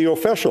SNC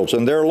officials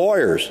and their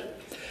lawyers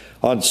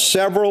on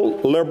several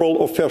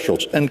Liberal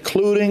officials,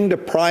 including the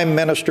Prime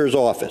Minister's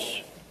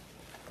office.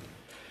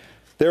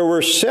 There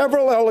were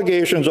several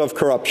allegations of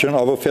corruption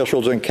of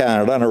officials in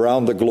Canada and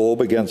around the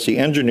globe against the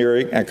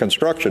engineering and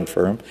construction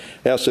firm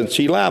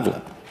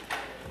SNC-Lavalin.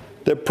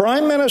 The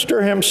Prime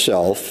Minister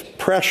himself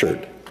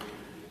pressured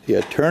the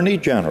Attorney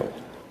General,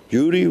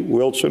 Judy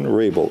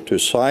Wilson-Raybould, to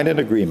sign an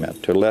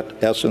agreement to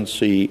let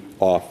SNC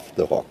off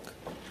the hook.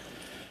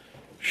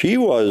 She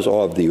was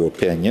of the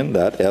opinion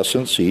that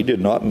SNC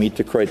did not meet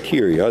the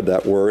criteria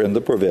that were in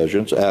the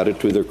provisions added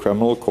to the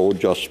criminal code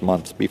just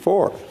months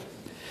before.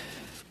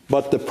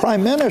 But the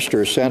Prime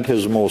Minister sent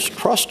his most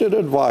trusted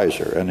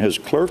advisor and his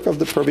clerk of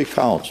the Privy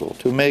Council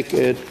to make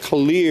it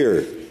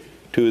clear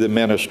to the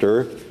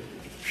minister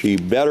she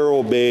better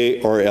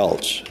obey or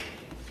else.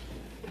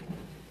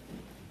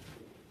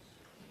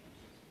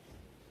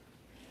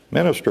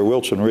 Minister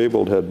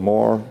Wilson-Raybould had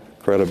more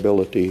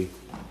credibility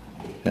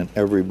than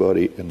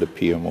everybody in the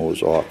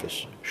PMO's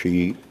office.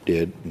 She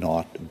did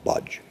not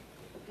budge.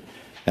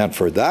 And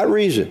for that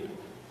reason,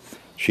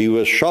 she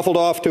was shuffled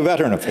off to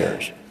Veteran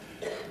Affairs,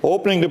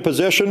 opening the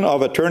position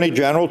of Attorney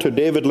General to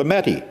David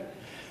Lametti,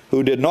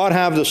 who did not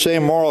have the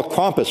same moral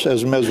compass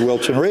as Ms.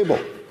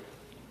 Wilson-Raybould.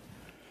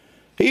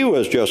 He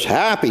was just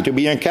happy to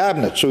be in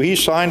cabinet, so he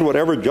signed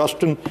whatever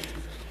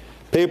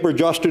paper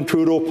Justin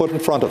Trudeau put in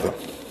front of him.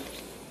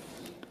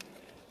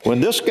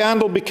 When this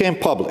scandal became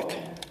public,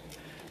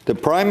 the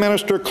Prime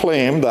Minister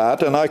claimed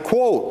that, and I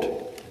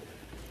quote,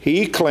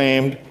 he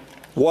claimed,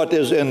 "What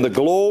is in the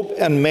Globe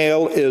and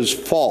Mail is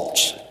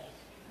false."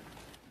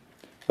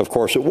 Of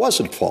course, it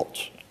wasn't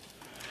false.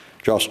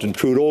 Justin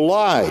Trudeau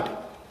lied.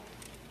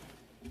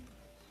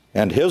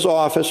 And his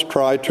office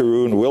tried to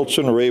ruin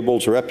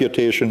Wilson-Raybould's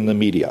reputation in the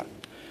media,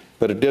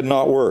 but it did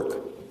not work.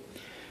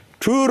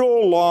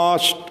 Trudeau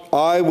lost,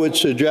 I would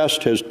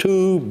suggest, his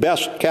two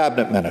best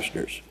cabinet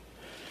ministers,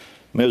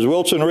 Ms.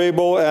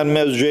 Wilson-Raybould and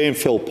Ms. Jane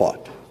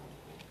Philpott.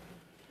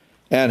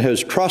 And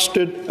his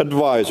trusted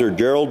advisor,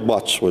 Gerald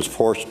Butts, was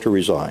forced to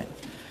resign.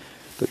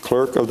 The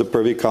clerk of the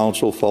Privy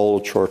Council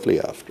followed shortly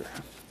after.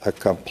 A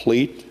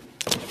complete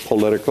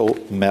political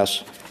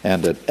mess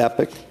and an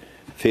epic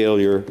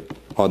failure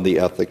on the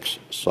ethics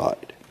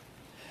side.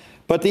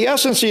 But the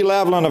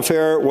SNC-Lavalin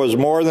affair was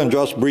more than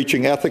just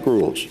breaching ethic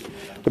rules.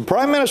 The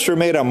Prime Minister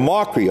made a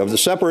mockery of the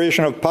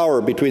separation of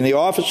power between the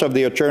office of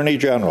the Attorney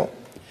General,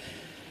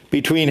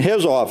 between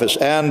his office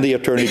and the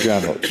Attorney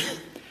General's.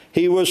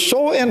 He was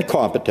so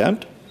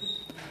incompetent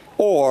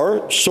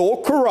or so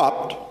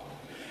corrupt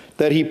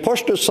that he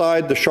pushed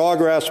aside the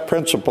Shawgrass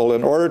principle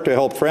in order to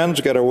help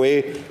friends get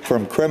away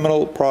from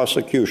criminal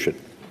prosecution.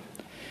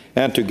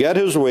 And to get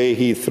his way,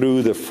 he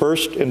threw the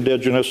first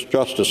Indigenous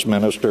Justice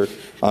Minister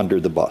under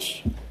the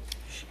bus.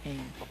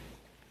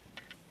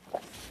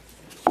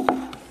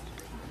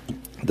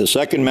 The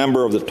second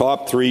member of the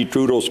top three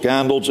Trudeau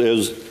scandals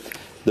is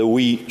the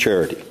We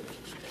Charity.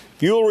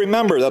 You'll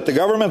remember that the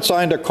government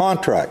signed a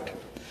contract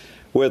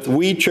with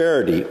We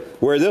Charity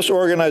where this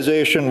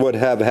organization would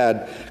have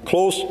had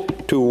close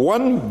to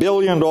 $1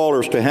 billion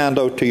to hand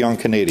out to young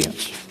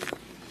Canadians.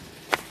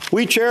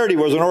 We Charity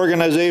was an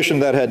organization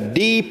that had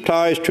deep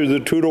ties to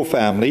the Trudeau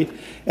family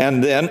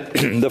and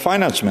then the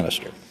finance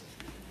minister.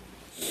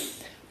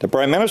 The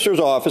Prime Minister's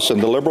office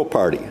and the Liberal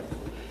Party,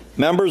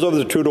 members of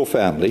the Trudeau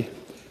family,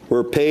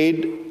 were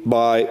paid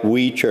by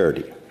We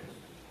Charity.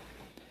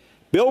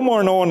 Bill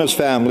Morneau and his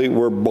family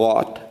were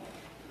brought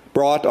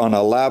on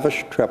a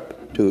lavish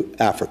trip to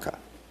Africa.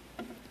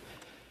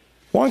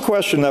 One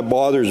question that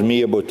bothers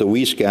me about the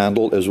We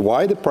scandal is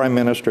why the Prime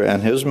Minister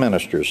and his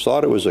ministers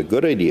thought it was a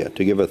good idea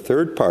to give a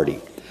third party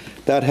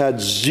that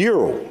had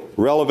zero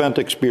relevant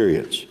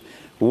experience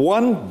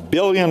 $1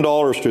 billion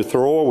to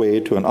throw away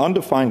to an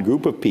undefined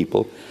group of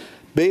people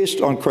based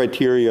on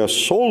criteria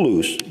so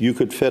loose you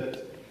could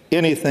fit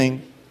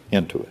anything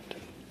into it.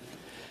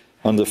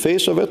 On the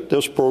face of it,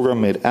 this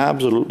program made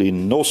absolutely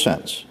no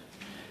sense.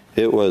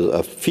 It was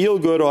a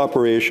feel-good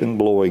operation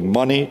blowing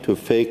money to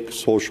fake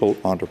social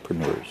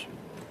entrepreneurs.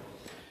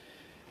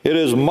 It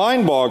is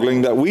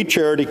mind-boggling that We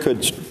Charity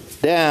could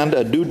stand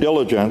a due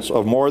diligence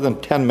of more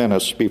than 10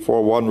 minutes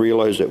before one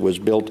realized it was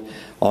built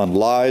on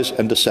lies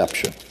and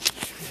deception.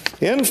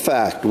 In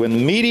fact,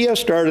 when media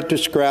started to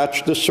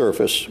scratch the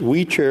surface,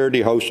 We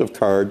Charity House of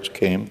Cards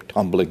came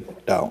tumbling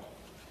down.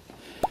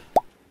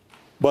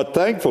 But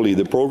thankfully,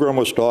 the program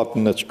was stopped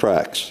in its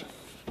tracks.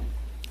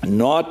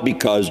 Not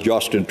because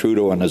Justin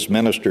Trudeau and his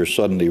ministers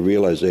suddenly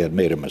realized they had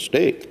made a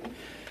mistake.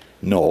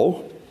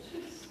 No,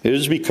 it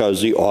is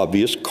because the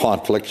obvious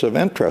conflicts of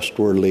interest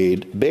were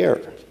laid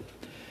bare.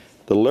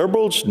 The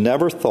Liberals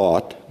never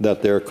thought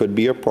that there could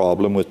be a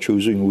problem with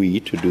choosing We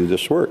to do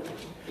this work.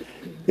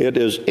 It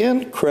is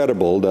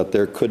incredible that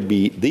there could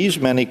be these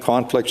many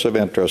conflicts of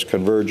interest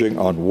converging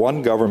on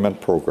one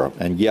government program,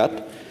 and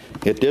yet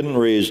it didn't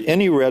raise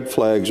any red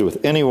flags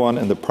with anyone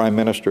in the Prime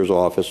Minister's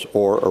office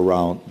or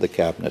around the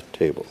cabinet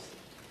table.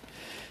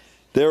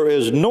 There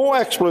is no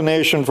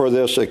explanation for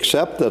this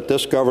except that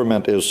this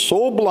government is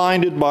so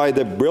blinded by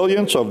the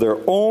brilliance of their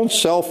own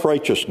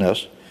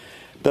self-righteousness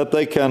that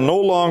they can no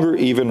longer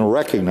even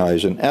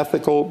recognize an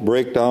ethical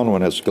breakdown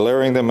when it's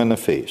glaring them in the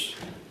face.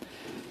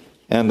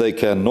 And they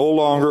can no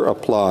longer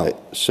apply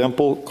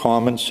simple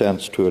common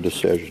sense to a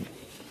decision.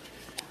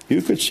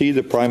 You could see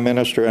the Prime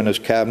Minister and his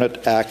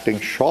cabinet acting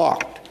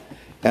shocked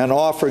and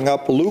offering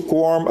up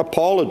lukewarm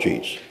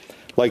apologies,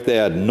 like they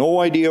had no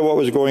idea what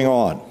was going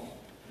on.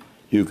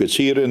 You could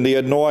see it in the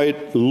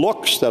annoyed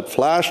looks that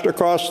flashed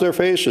across their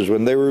faces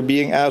when they were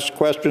being asked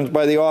questions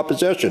by the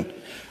opposition,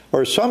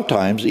 or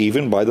sometimes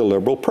even by the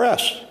Liberal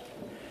press.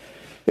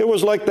 It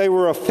was like they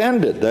were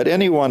offended that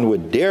anyone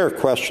would dare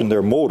question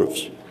their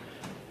motives,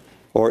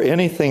 or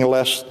anything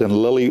less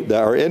than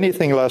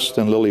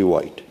Lily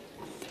White.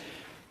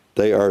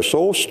 They are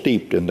so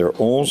steeped in their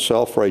own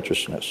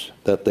self-righteousness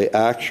that they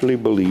actually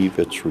believe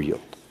it's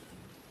real.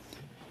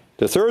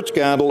 The third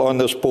scandal on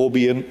this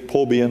podium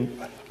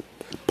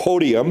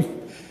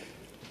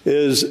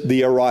is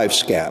the Arrive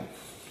scam.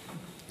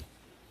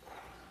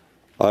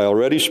 I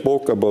already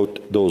spoke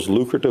about those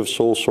lucrative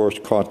sole source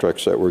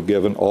contracts that were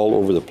given all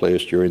over the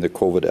place during the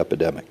COVID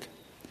epidemic.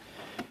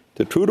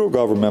 The Trudeau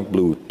government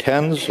blew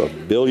tens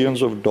of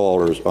billions of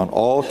dollars on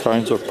all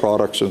kinds of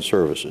products and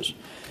services.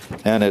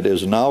 And it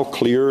is now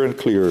clear and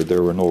clear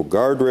there were no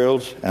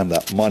guardrails and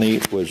that money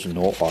was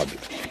no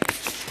object.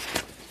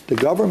 The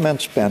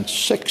government spent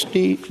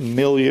 $60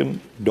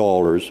 million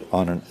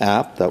on an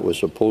app that was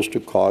supposed to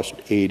cost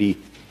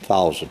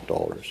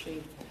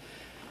 $80,000.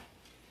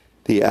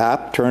 The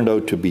app turned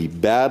out to be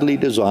badly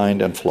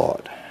designed and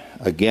flawed.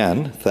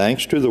 Again,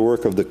 thanks to the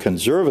work of the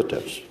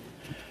Conservatives,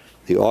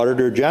 the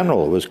Auditor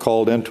General was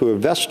called in to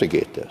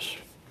investigate this.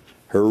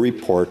 Her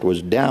report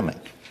was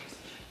damning.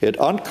 It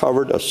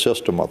uncovered a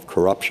system of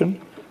corruption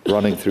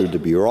running through the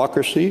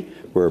bureaucracy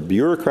where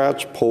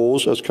bureaucrats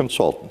pose as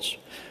consultants,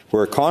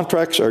 where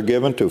contracts are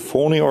given to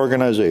phony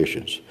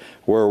organizations,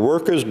 where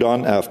work is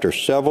done after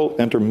several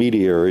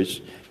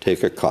intermediaries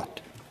take a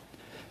cut.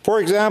 For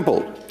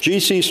example,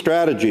 GC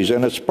Strategies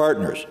and its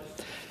partners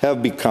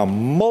have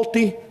become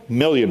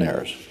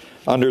multi-millionaires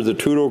under the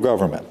Trudeau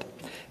government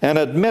and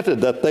admitted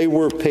that they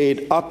were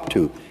paid up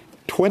to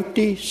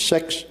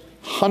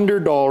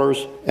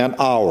 $2,600 an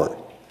hour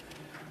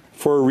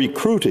for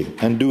recruiting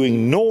and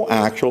doing no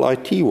actual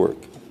IT work.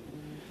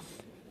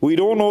 We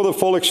don't know the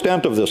full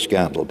extent of this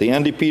scandal. The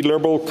NDP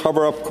Liberal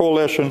cover-up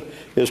coalition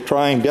is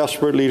trying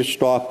desperately to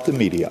stop the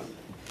media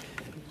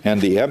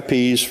and the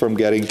MPs from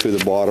getting to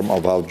the bottom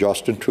of how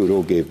Justin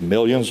Trudeau gave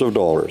millions of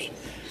dollars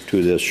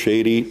to this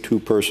shady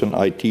two-person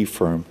IT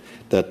firm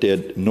that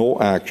did no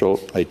actual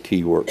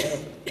IT work.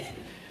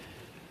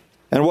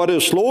 And what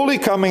is slowly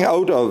coming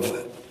out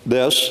of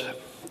this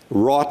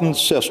rotten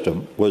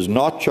system was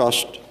not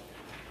just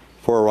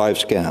for Arrive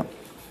scam,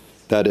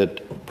 that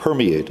it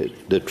permeated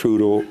the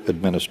Trudeau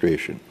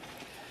administration.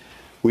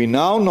 We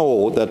now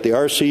know that the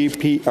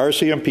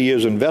RCMP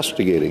is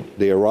investigating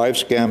the Arrive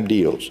scam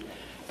deals,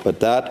 but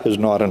that is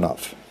not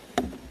enough.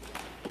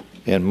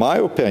 In my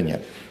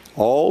opinion,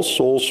 all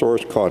sole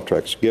source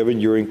contracts given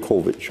during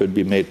COVID should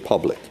be made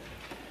public,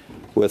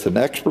 with an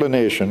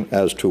explanation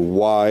as to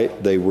why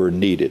they were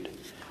needed,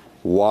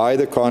 why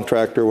the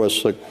contractor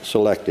was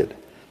selected,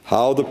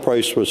 how the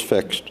price was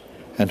fixed,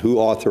 and who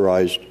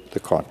authorized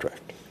the contract.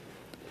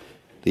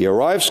 The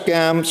Arrive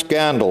scam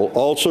scandal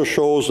also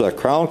shows that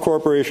Crown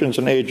corporations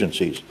and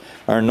agencies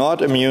are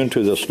not immune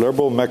to this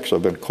Liberal mix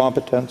of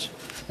incompetence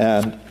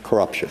and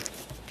corruption.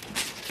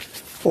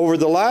 Over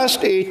the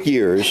last 8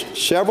 years,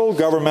 several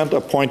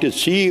government-appointed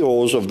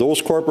CEOs of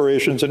those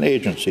corporations and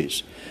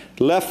agencies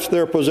left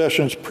their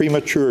positions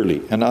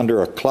prematurely and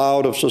under a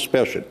cloud of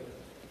suspicion.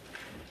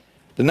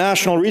 The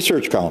National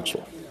Research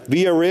Council,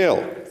 Via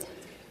Rail,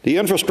 the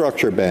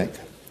Infrastructure Bank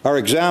are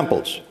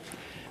examples.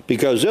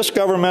 Because this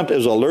government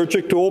is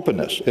allergic to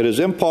openness, it is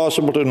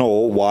impossible to know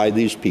why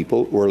these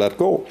people were let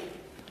go.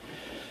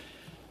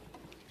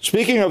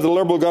 Speaking of the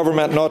Liberal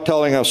government not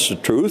telling us the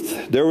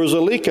truth, there was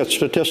a leak at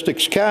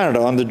Statistics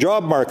Canada on the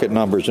job market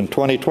numbers in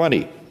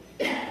 2020.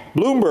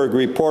 Bloomberg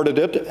reported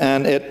it,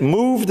 and it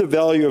moved the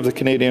value of the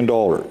Canadian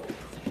dollar.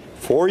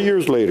 4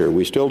 years later,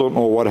 we still don't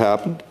know what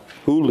happened,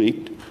 who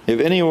leaked, if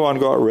anyone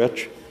got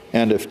rich,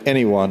 and if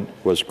anyone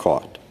was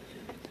caught.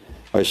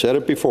 I said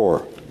it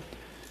before.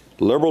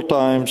 Liberal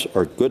times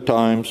are good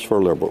times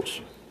for Liberals.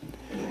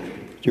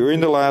 During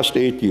the last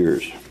 8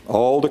 years,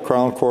 all the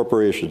Crown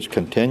corporations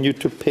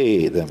continued to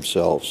pay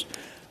themselves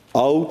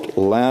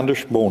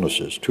outlandish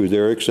bonuses to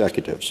their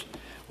executives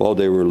while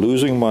they were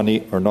losing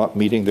money or not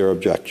meeting their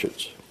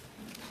objectives.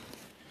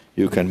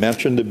 You can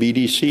mention the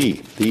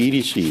BDC, the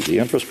EDC, the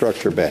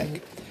Infrastructure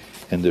Bank,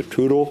 and the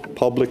Trudeau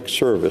Public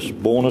Service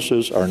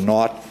bonuses are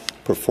not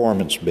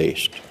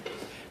performance-based.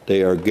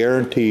 They are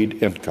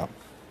guaranteed income.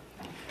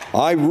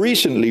 I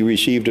recently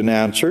received an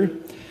answer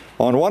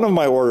on one of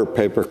my order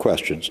paper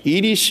questions.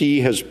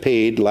 EDC has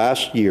paid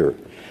last year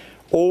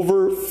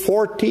over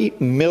 $40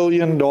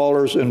 million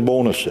in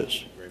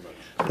bonuses.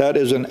 That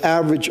is an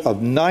average of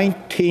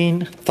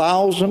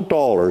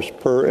 $19,000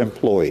 per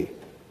employee.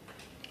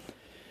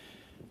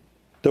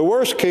 The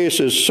worst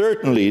case is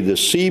certainly the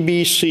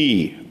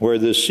CBC, where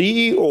the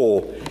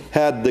CEO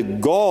had the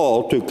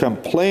gall to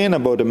complain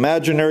about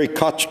imaginary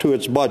cuts to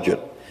its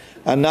budget,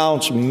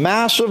 announce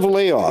massive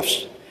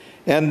layoffs,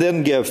 and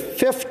then give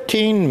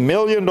 $15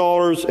 million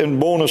in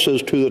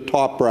bonuses to the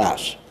top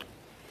brass.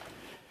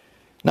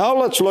 Now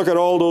let's look at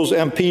all those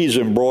MPs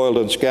embroiled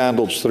in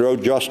scandals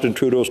throughout Justin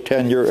Trudeau's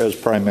tenure as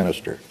Prime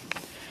Minister.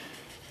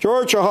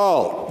 George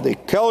Hall, the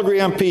Calgary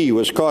MP,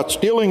 was caught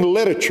stealing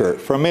literature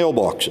from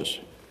mailboxes.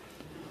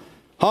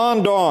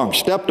 Han Dong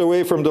stepped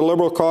away from the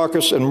Liberal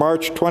caucus in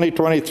March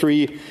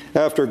 2023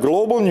 after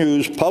Global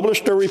News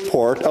published a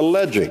report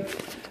alleging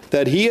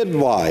that he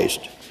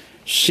advised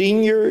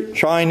senior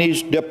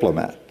Chinese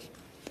diplomat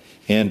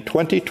in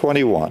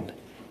 2021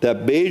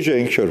 that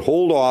Beijing should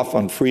hold off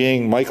on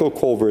freeing Michael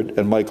Covert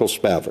and Michael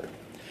Spavor,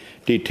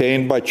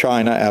 detained by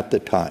China at the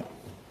time.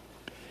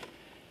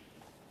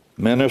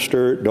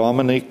 Minister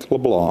Dominic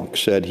LeBlanc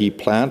said he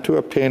planned to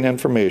obtain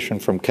information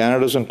from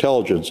Canada's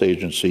intelligence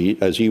agency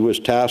as he was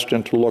tasked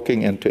into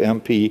looking into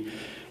MP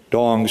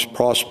Dong's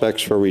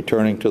prospects for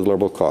returning to the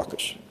Liberal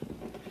caucus.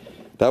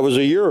 That was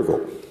a year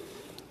ago.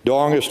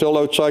 Dong is still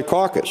outside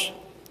caucus.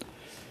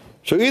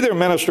 So either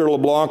Minister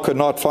LeBlanc could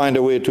not find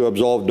a way to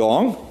absolve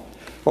Dong,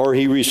 or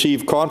he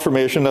received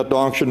confirmation that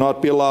Dong should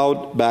not be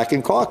allowed back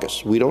in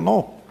caucus. We don't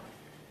know.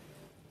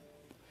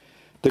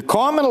 The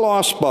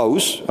common-law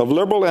spouse of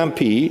Liberal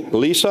MP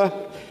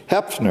Lisa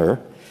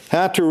Hepfner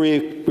had to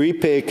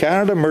repay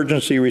Canada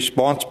Emergency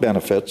Response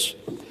benefits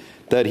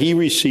that he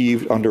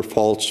received under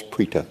false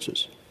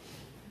pretenses.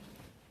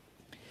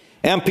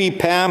 MP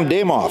Pam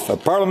Damoff, a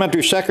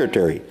parliamentary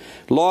secretary,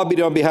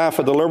 lobbied on behalf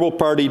of the Liberal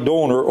Party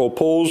donor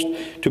opposed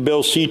to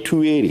Bill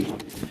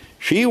C-280.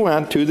 She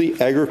went to the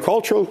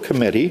Agricultural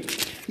Committee,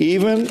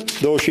 even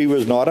though she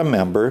was not a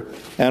member,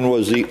 and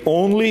was the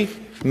only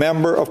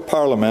member of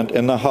Parliament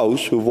in the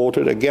House who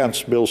voted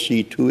against Bill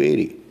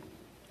C-280.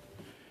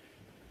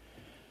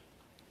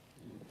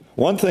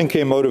 One thing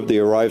came out of the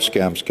Arrive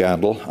scam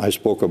scandal I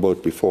spoke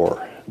about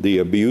before, the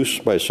abuse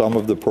by some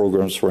of the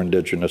programs for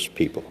Indigenous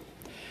people.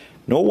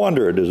 No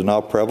wonder it is now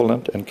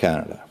prevalent in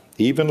Canada.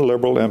 Even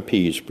Liberal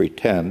MPs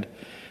pretend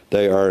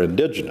they are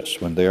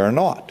Indigenous when they are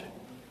not.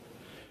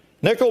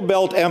 Nickel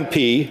Belt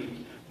MP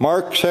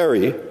Mark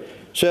Serry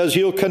says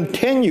he'll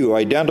continue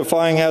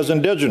identifying as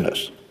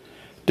Indigenous,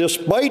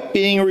 despite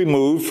being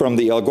removed from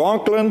the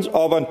Algonquins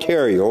of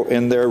Ontario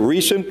in their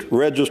recent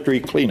registry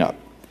cleanup.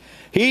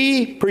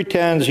 He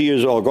pretends he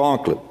is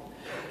Algonquin,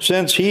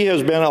 since he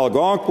has been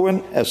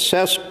Algonquin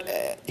assessed.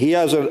 He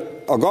has an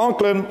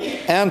Algonquin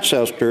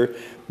ancestor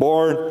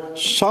born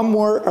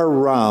somewhere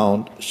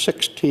around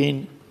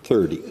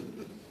 1630.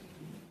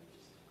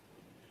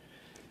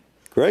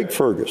 Greg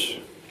Fergus,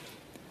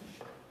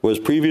 was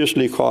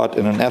previously caught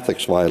in an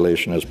ethics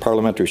violation as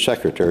parliamentary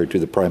secretary to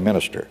the Prime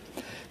Minister,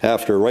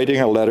 after writing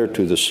a letter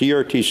to the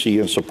CRTC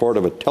in support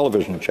of a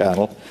television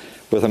channel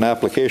with an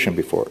application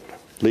before it,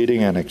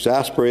 leading an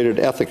exasperated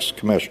ethics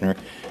commissioner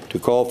to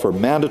call for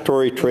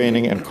mandatory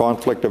training in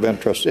conflict of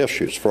interest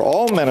issues for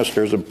all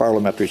ministers and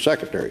parliamentary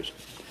secretaries.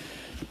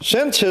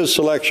 Since his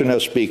selection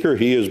as Speaker,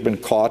 he has been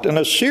caught in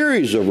a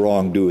series of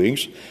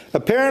wrongdoings,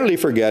 apparently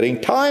forgetting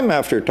time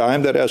after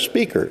time that as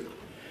Speaker,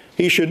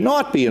 he should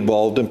not be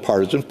involved in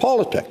partisan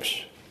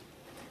politics.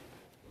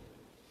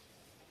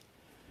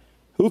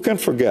 Who can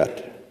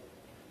forget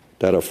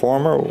that a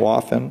former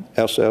Waffen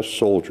SS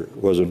soldier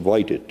was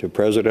invited to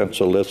President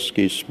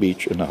Zelensky's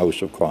speech in the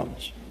House of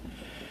Commons?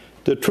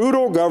 The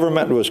Trudeau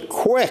government was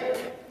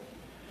quick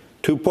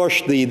to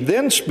push the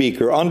then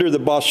Speaker under the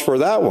bus for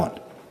that one.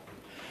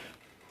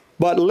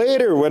 But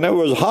later, when it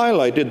was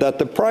highlighted that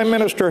the Prime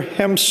Minister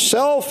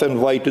himself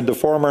invited the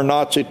former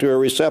Nazi to a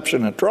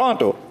reception in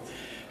Toronto,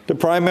 the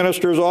Prime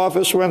Minister's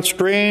office went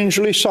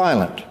strangely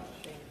silent.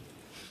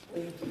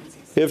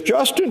 If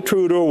Justin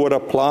Trudeau would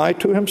apply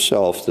to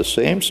himself the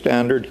same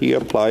standard he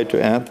applied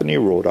to Anthony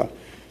Rota,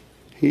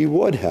 he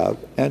would have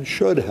and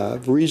should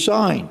have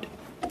resigned.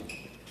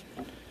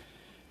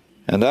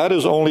 And that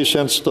is only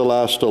since the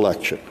last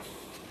election.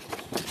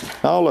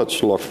 Now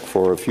let's look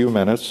for a few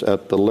minutes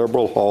at the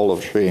Liberal Hall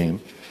of Shame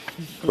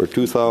for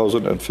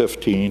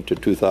 2015 to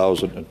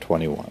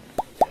 2021.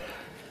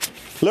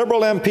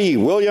 Liberal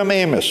MP William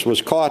Amos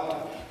was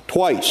caught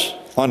twice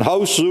on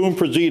House Zoom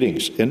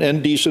proceedings in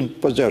indecent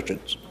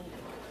possessions.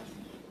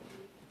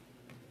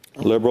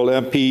 Liberal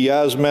MP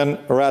Yasmin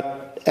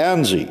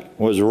Ratanzi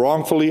was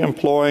wrongfully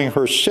employing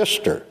her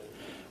sister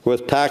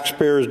with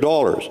taxpayers'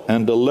 dollars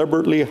and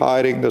deliberately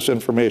hiding this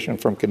information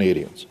from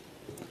Canadians.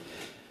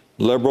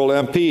 Liberal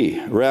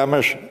MP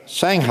Ramesh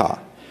Sangha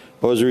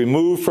was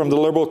removed from the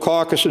Liberal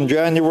caucus in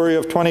January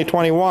of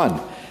 2021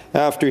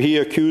 after he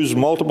accused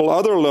multiple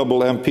other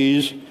Liberal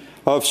MPs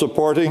of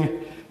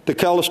supporting the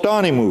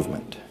Khalistani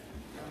movement.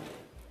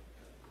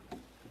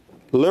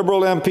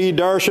 Liberal MP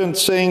Darshan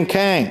Singh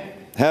Kang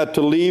had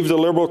to leave the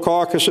Liberal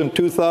caucus in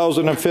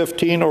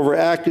 2015 over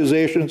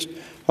accusations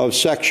of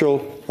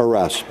sexual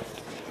harassment.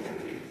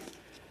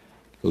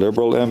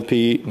 Liberal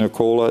MP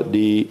Nicola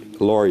Di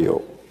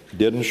Lorio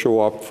didn't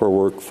show up for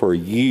work for a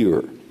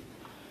year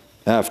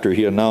after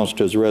he announced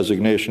his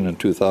resignation in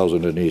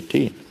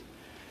 2018.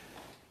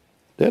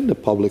 Then the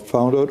public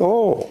found out,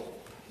 oh,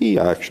 he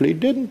actually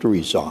didn't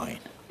resign.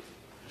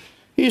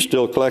 He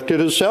still collected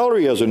his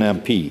salary as an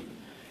MP,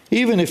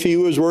 even if he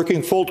was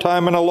working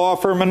full-time in a law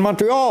firm in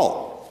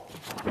Montreal.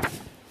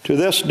 To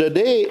this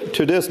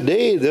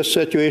day, this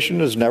situation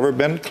has never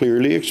been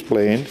clearly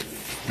explained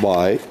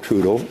by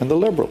Trudeau and the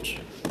Liberals.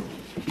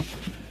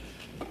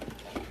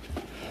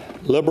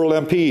 Liberal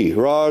MP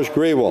Raj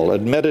Grewal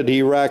admitted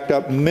he racked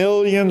up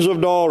millions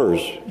of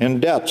dollars in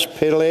debts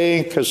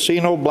playing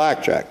casino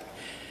blackjack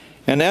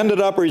and ended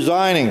up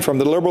resigning from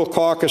the Liberal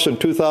caucus in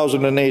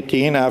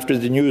 2018 after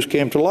the news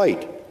came to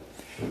light,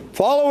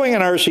 following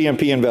an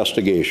RCMP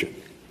investigation.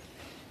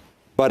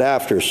 But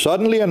after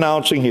suddenly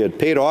announcing he had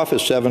paid off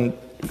his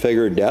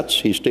seven-figure debts,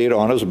 he stayed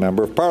on as a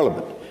member of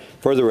Parliament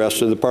for the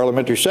rest of the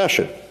parliamentary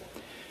session.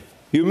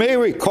 You may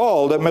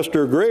recall that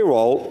Mr.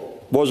 Grewal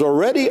was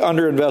already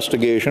under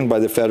investigation by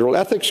the Federal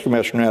Ethics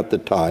Commissioner at the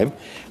time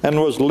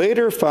and was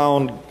later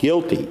found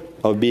guilty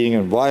of being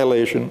in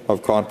violation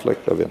of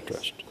conflict of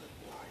interest.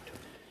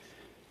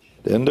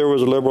 Then there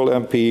was Liberal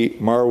MP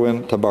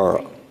Marwin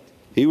Tabara.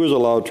 He was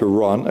allowed to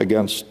run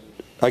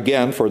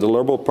again for the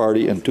Liberal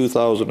Party in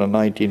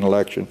 2019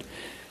 election,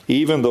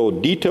 even though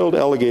detailed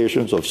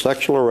allegations of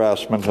sexual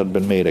harassment had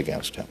been made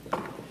against him.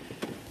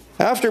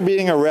 After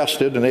being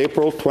arrested in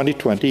April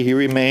 2020, he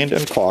remained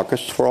in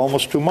caucus for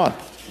almost 2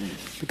 months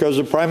because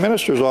the Prime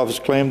Minister's office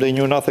claimed they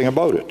knew nothing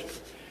about it.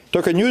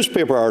 Took a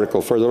newspaper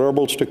article for the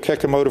Liberals to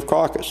kick him out of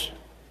caucus.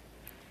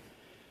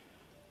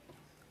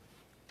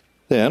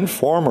 Then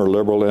former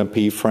Liberal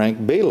MP Frank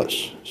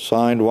Baylis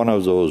signed one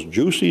of those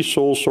juicy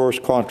sole source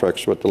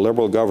contracts with the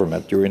Liberal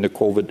government during the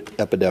COVID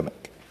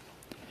epidemic.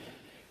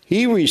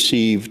 He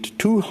received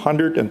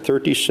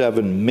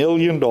 $237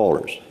 million.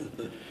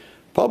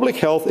 Public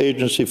health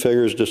agency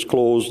figures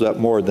disclose that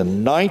more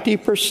than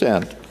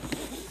 90%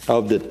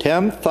 of the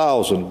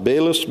 10,000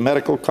 Baylis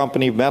Medical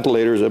Company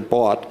ventilators it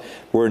bought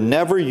were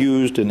never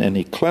used in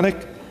any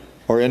clinic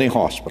or any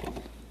hospital.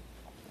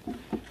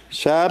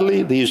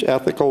 Sadly, these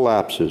ethical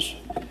lapses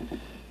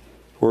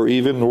were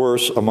even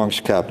worse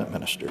amongst cabinet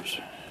ministers.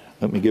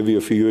 Let me give you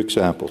a few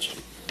examples.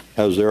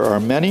 As there are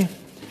many,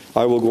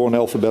 I will go in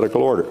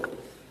alphabetical order.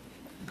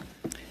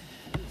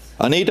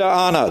 Anita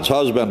Anand's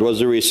husband was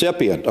the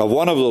recipient of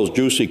one of those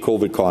juicy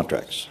COVID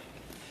contracts.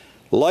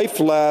 Life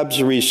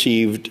Labs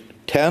received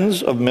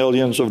tens of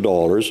millions of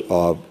dollars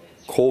of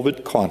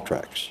COVID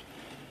contracts.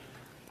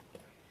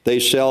 They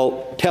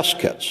sell test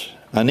kits.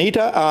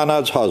 Anita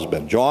Anand's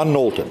husband, John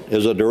Knowlton,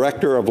 is a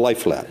director of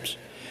Life Labs.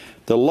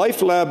 The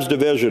Life Labs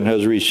division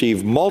has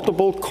received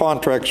multiple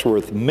contracts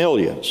worth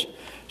millions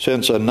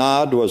since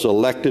Anand was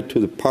elected to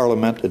the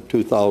Parliament in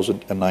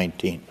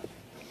 2019.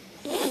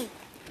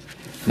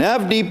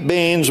 Navdeep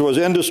Bains was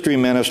Industry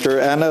Minister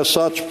and as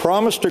such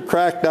promised to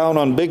crack down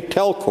on big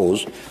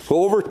telcos who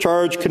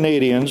overcharge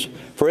Canadians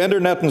for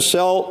internet and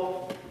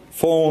cell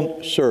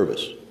phone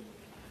service.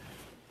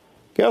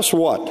 Guess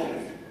what?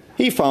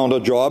 He found a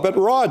job at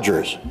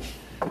Rogers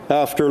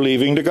after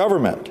leaving the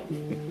government.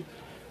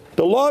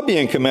 The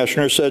lobbying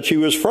commissioner said she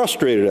was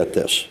frustrated at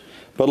this,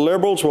 but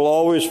Liberals will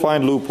always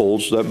find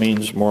loopholes that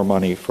means more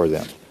money for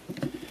them.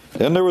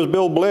 Then there was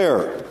Bill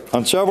Blair,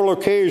 on several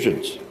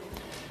occasions,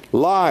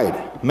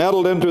 lied,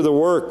 meddled into the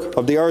work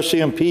of the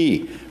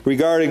RCMP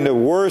regarding the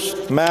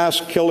worst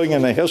mass killing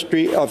in the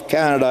history of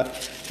Canada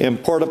in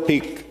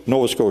Portapique,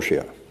 Nova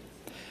Scotia.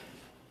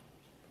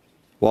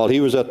 While he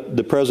was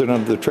the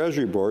president of the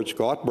Treasury Board,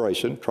 Scott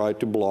Bryson tried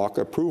to block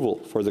approval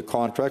for the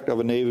contract of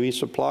a Navy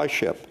supply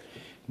ship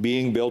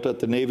being built at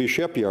the Navy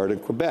shipyard in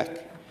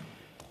Quebec,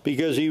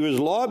 because he was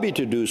lobbied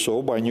to do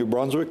so by New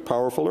Brunswick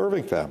powerful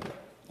Irving family,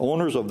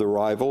 owners of the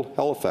rival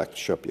Halifax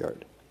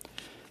shipyard.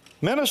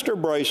 Minister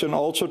Bryson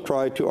also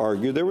tried to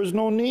argue there was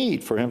no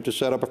need for him to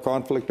set up a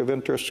conflict of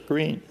interest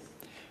screen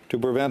to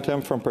prevent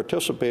him from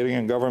participating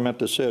in government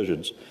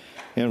decisions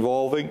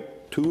involving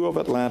two of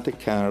Atlantic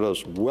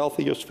Canada's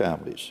wealthiest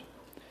families,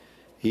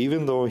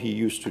 even though he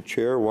used to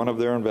chair one of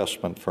their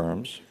investment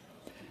firms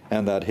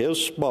and that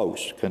his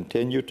spouse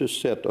continued to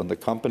sit on the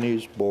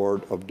company's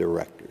board of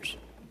directors.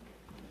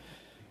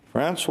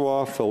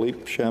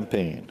 Francois-Philippe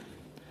Champagne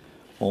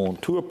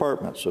owned 2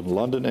 apartments in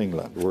London,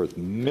 England, worth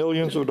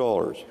millions of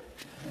dollars.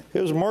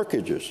 His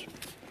mortgages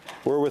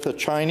were with a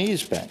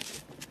Chinese bank.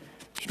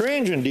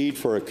 Strange indeed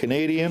for a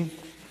Canadian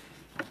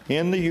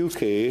in the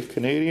UK,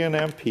 Canadian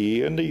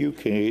MP in the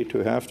UK,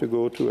 to have to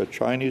go to a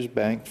Chinese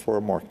bank for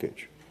a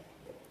mortgage.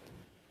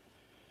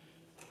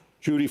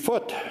 Judy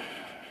Foote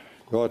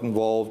got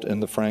involved in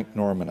the Frank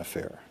Norman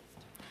affair.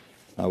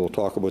 I will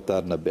talk about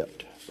that in a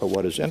bit. But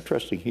what is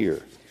interesting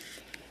here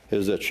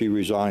is that she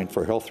resigned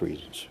for health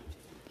reasons.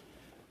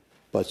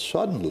 But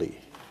suddenly,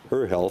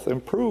 her health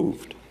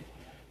improved,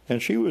 and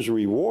she was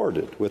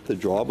rewarded with the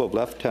job of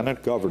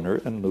Lieutenant Governor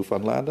in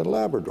Newfoundland and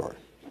Labrador.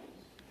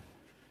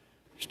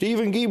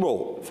 Stephen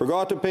Guilbeault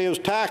forgot to pay his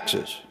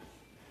taxes,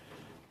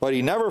 but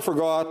he never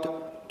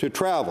forgot to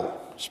travel,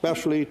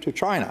 especially to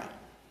China.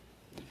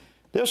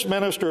 This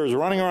minister is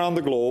running around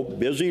the globe,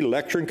 busy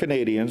lecturing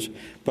Canadians,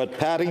 but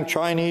patting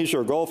Chinese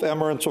or Gulf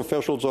Emirates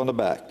officials on the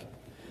back.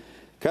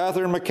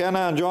 Catherine McKenna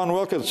and John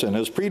Wilkinson,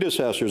 his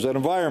predecessors at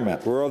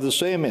Environment, were of the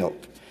same ilk,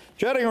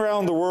 jetting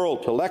around the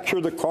world to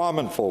lecture the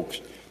common folks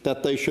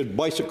that they should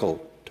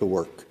bicycle to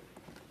work.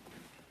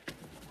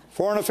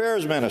 Foreign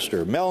Affairs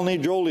Minister Melanie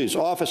Jolie's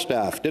office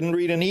staff didn't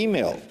read an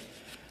email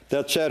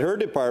that said her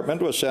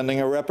department was sending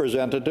a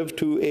representative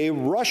to a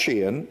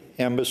Russian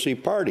embassy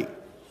party.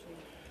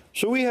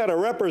 So we had a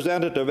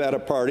representative at a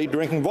party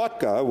drinking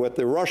vodka with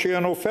the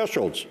Russian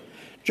officials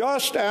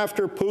just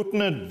after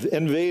Putin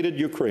invaded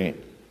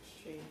Ukraine.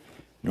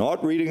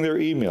 Not reading their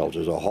emails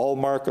is a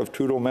hallmark of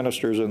Trudeau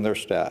ministers and their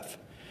staff.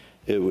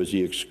 It was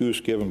the excuse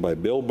given by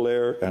Bill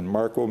Blair and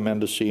Marco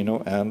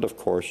Mendicino and, of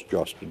course,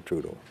 Justin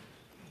Trudeau.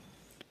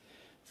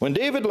 When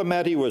David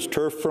Lametti was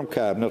turfed from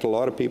cabinet, a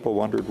lot of people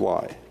wondered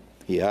why.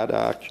 He had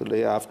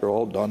actually, after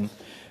all, done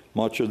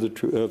much of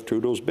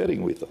Trudeau's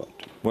bidding, we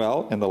thought.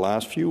 Well, in the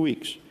last few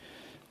weeks,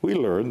 we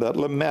learned that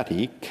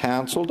Lametti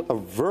cancelled a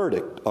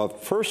verdict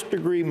of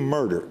first-degree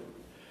murder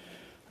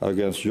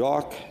against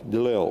Jacques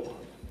Delisle,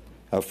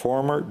 a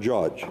former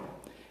judge,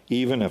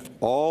 even if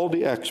all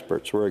the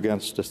experts were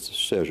against this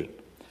decision.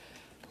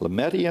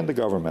 Lametti and the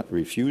government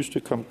refused to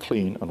come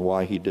clean on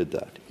why he did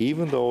that,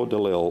 even though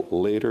Delisle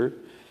later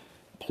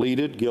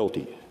pleaded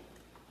guilty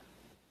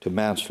to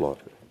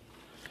manslaughter.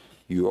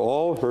 You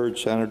all heard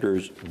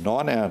Senators'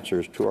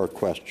 non-answers to our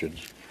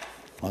questions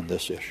on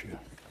this issue.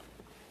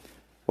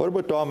 What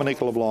about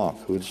Dominique LeBlanc,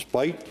 who,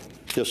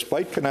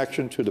 despite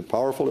connection to the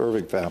powerful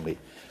Irving family,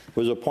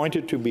 was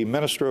appointed to be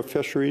Minister of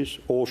Fisheries,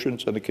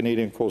 Oceans, and the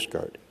Canadian Coast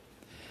Guard?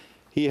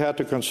 He had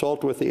to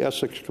consult with the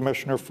Ethics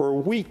Commissioner for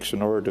weeks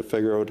in order to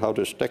figure out how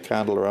to stick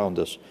handle around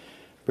this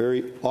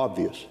very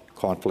obvious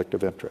conflict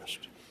of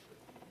interest.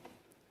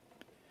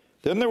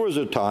 Then there was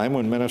a time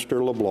when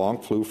Minister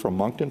LeBlanc flew from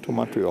Moncton to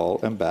Montreal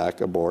and back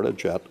aboard a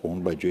jet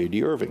owned by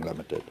J.D. Irving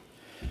Limited.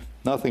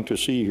 Nothing to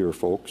see here,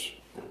 folks.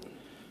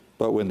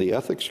 But when the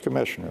Ethics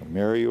Commissioner,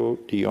 Mario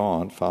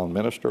Dion, found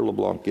Minister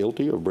LeBlanc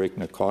guilty of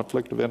breaking a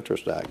Conflict of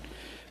Interest Act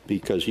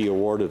because he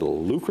awarded a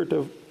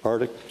lucrative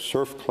Arctic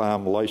surf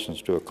clam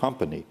license to a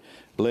company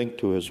linked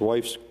to his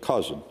wife's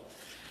cousin,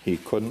 he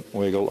couldn't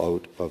wiggle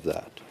out of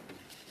that.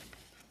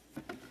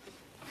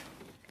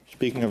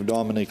 Speaking of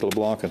Dominique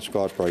LeBlanc and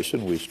Scott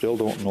Bryson, we still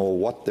don't know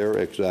what their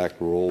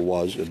exact role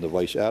was in the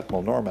Vice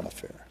Admiral Norman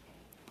affair.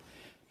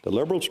 The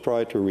Liberals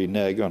tried to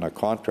renege on a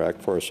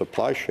contract for a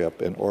supply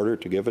ship in order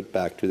to give it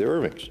back to the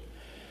Irvings.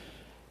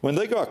 When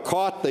they got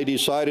caught, they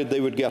decided they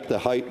would get the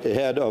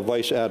head of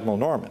Vice Admiral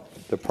Norman.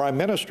 The Prime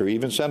Minister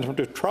even sent him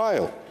to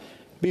trial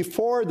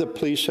before the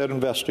police had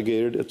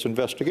investigated its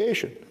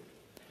investigation.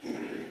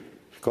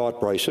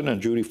 Scott Bryson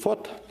and Judy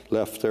Foote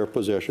left their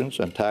positions,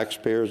 and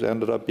taxpayers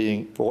ended up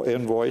being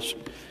invoiced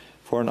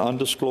for an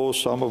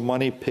undisclosed sum of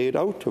money paid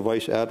out to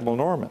Vice Admiral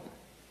Norman.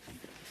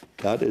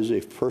 That is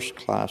a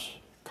first-class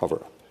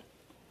cover-up.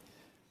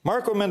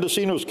 Marco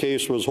Mendocino's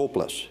case was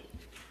hopeless.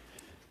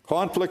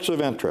 Conflicts of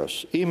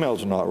interest,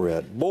 emails not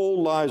read, bold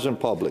lies in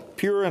public,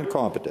 pure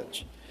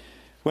incompetence.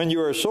 When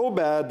you are so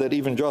bad that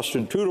even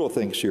Justin Trudeau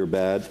thinks you're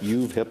bad,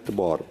 you've hit the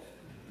bottom.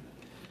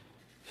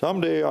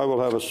 Someday I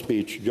will have a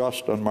speech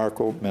just on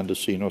Marco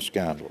Mendocino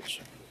scandals.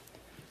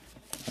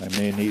 I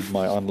may need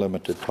my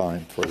unlimited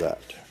time for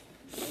that.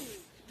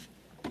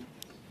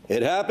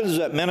 It happens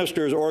that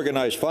ministers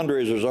organize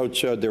fundraisers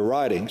outside their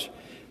ridings,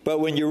 but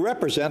when you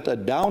represent a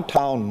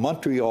downtown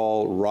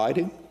Montreal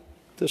riding,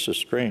 this is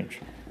strange.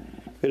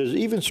 It is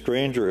even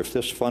stranger if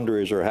this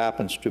fundraiser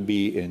happens to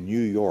be in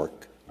New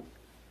York,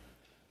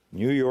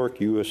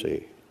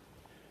 USA.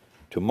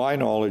 To my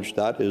knowledge,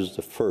 that is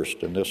the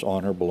first, and this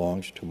honor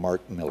belongs to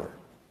Mark Miller.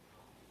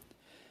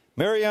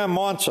 Marianne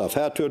Monsef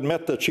had to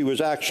admit that she was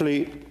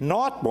actually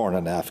not born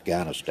in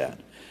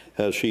Afghanistan,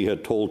 as she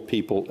had told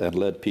people and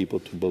led people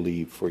to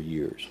believe for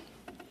years.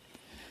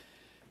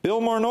 Bill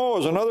Morneau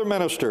is another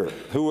minister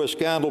who was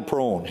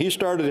scandal-prone. He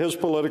started his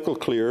political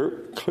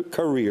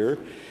career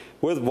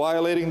with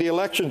violating the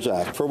Elections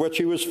Act, for which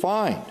he was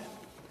fined.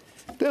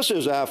 This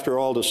is, after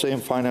all, the same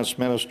finance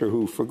minister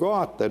who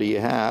forgot that he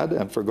had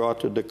and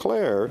forgot to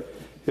declare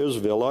his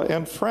villa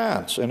in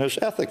France in his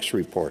ethics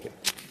reporting.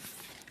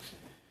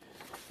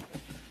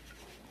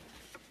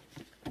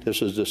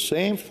 This is the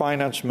same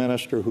finance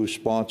minister who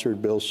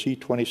sponsored Bill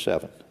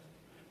C-27,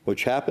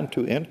 which happened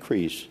to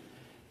increase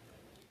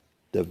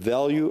the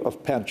value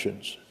of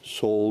pensions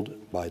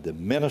sold by the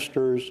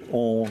minister's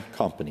own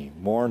company,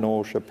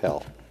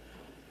 Morneau-Shepell.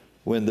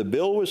 When the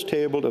bill was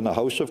tabled in the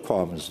House of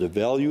Commons, the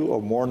value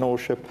of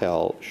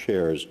Morneau-Shepell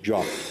shares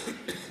jumped,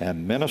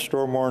 and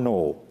Minister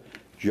Morneau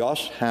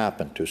just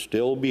happened to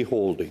still be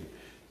holding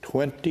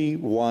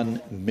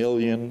 $21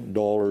 million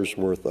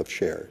worth of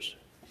shares.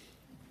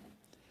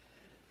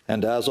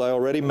 And as I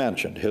already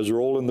mentioned, his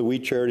role in the We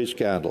Charity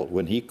scandal,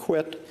 when he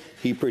quit,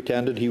 he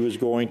pretended he was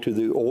going to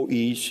the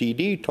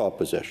OECD top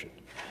position.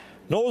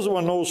 No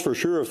one knows for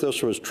sure if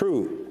this was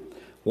true.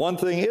 One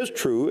thing is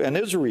true and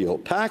is real.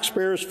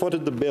 Taxpayers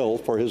footed the bill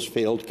for his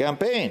failed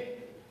campaign.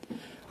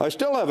 I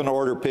still have an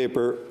order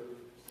paper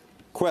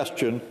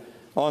question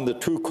on the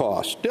true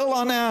cost, still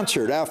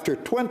unanswered after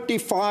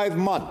 25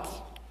 months.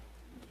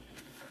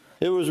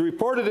 It was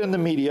reported in the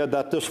media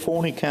that this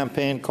phony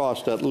campaign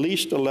cost at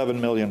least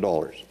 $11 million.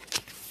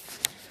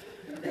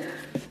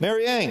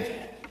 Mary Ng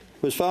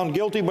was found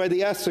guilty by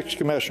the Ethics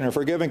Commissioner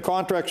for giving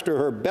contracts to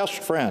her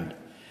best friend.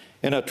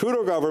 In a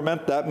Trudeau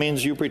government, that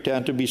means you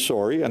pretend to be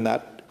sorry, and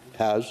that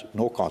has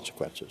no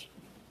consequences.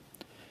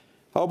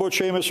 How about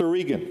Seamus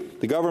O'Regan?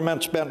 The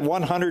government spent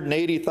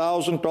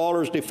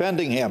 $180,000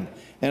 defending him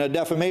in a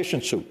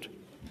defamation suit.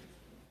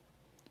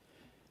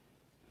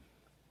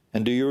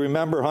 And do you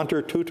remember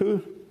Hunter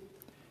Tutu?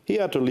 He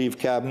had to leave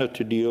cabinet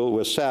to deal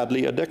with,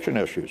 sadly, addiction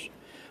issues.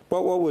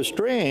 But what was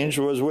strange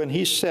was when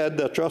he said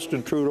that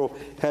Justin Trudeau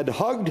had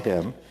hugged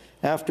him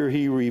after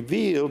he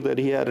revealed that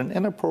he had an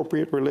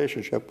inappropriate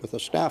relationship with a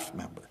staff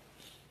member.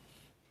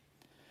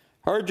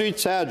 Harjit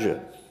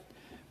Sajjan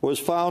was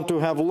found to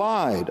have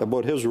lied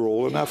about his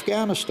role in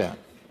Afghanistan.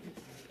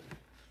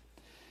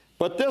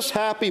 But this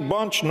happy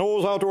bunch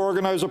knows how to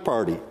organize a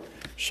party.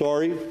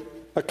 Sorry,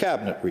 a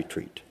cabinet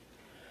retreat.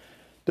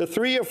 The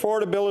 3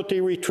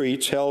 affordability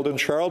retreats held in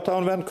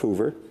Charlottetown,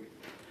 Vancouver,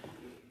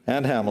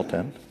 and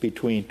Hamilton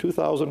between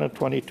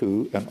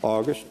 2022 and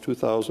August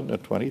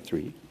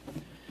 2023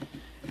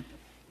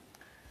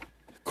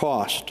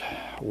 cost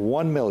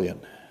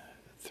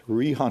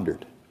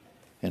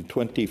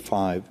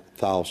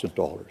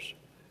 $1,325,000.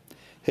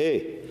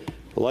 Hey,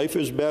 life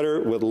is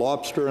better with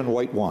lobster and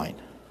white wine,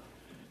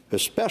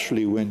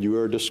 especially when you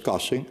are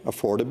discussing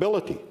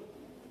affordability.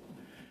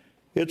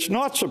 It's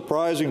not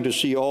surprising to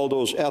see all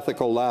those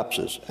ethical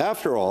lapses.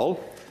 After all,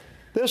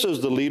 this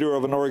is the leader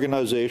of an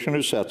organization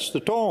who sets the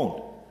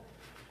tone.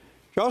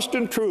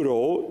 Justin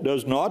Trudeau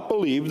does not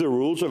believe the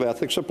rules of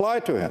ethics apply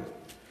to him.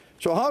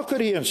 So how could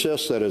he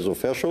insist that his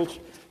officials,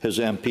 his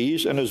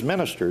MPs, and his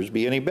ministers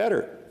be any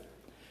better?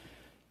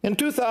 In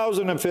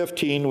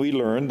 2015, we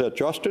learned that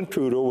Justin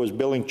Trudeau was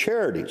billing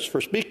charities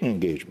for speaking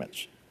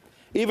engagements,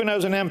 even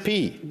as an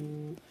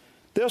MP.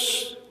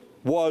 This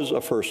was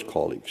a first,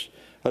 colleagues,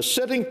 a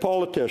sitting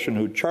politician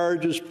who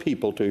charges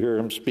people to hear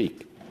him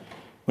speak.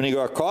 When he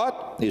got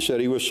caught, he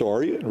said he was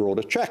sorry and wrote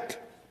a check.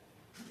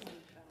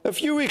 A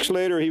few weeks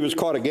later, he was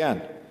caught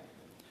again.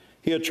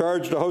 He had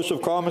charged the House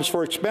of Commons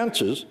for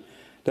expenses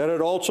that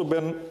had also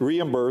been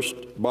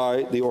reimbursed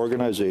by the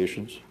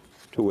organizations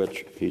to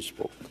which he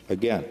spoke.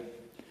 Again,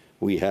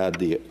 we had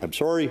the "I'm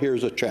sorry,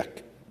 here's a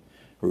check"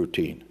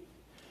 routine.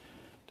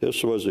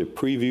 This was a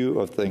preview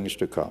of things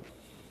to come.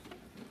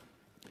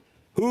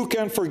 Who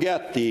can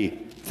forget the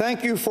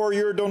 "thank you for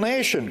your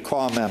donation"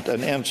 comment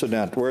and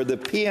incident where the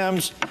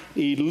PM's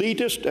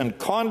elitist and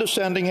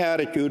condescending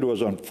attitude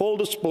was on full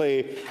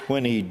display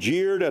when he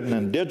jeered at an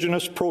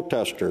Indigenous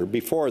protester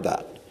before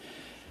that?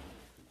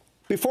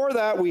 Before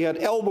that, we had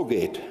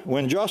Elbowgate,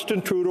 when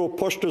Justin Trudeau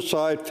pushed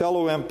aside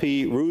fellow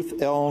MP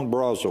Ruth Ellen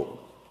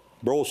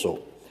Brosso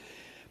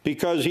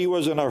because he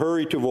was in a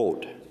hurry to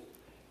vote.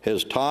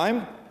 His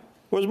time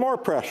was more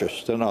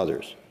precious than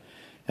others,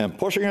 and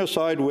pushing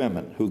aside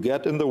women who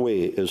get in the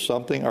way is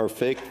something our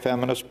fake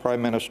feminist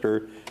Prime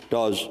Minister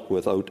does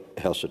without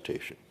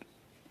hesitation.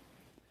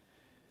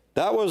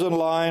 That was in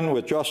line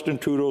with Justin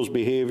Trudeau's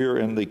behaviour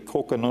in the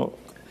Kokanee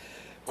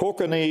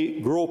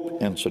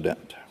grope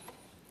incident,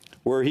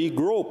 where he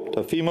groped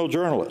a female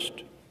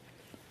journalist.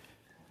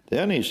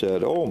 Then he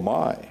said, "Oh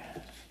my,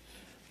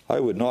 I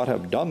would not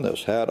have done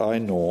this had I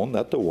known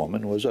that the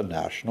woman was a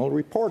national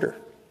reporter."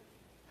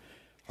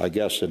 I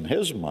guess in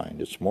his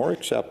mind it's more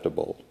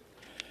acceptable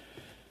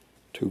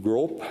to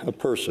grope a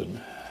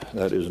person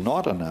that is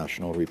not a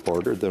national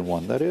reporter than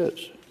one that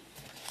is.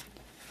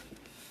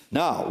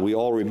 Now, we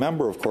all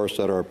remember, of course,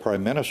 that our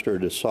Prime Minister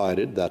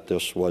decided that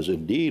this was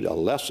indeed a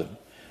lesson,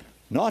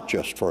 not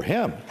just for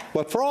him,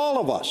 but for all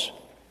of us.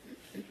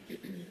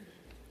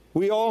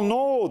 We all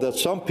know that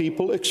some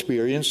people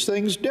experience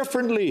things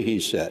differently, he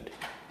said.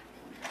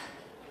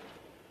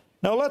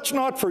 Now, let's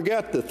not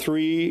forget the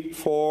 3,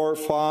 4,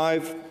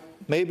 5,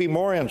 maybe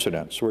more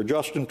incidents where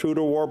Justin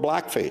Trudeau wore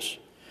blackface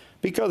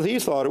because he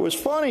thought it was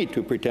funny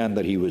to pretend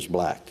that he was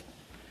black.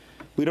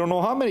 We don't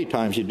know how many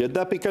times he did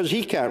that because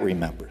he can't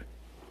remember.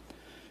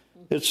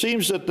 It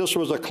seems that this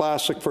was a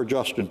classic for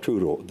Justin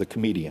Trudeau, the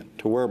comedian,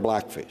 to wear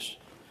blackface.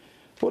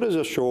 What does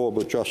this show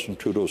about Justin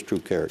Trudeau's true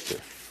character?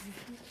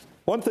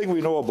 One thing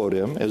we know about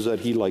him is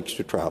that he likes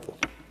to travel.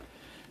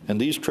 And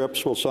these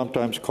trips will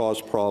sometimes cause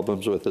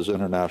problems with his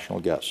international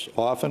guests,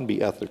 often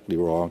be ethically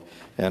wrong,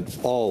 and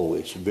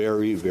always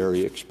very,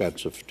 very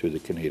expensive to the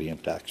Canadian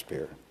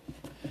taxpayer.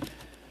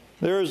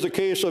 There is the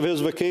case of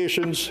his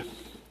vacations,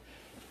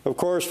 of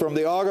course, from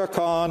the Aga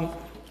Khan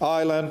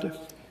Island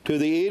to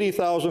the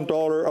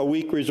 $80,000 a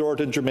week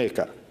resort in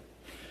Jamaica.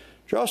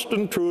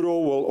 Justin Trudeau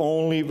will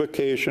only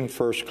vacation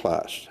first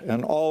class,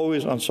 and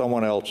always on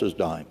someone else's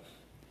dime.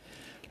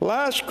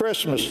 Last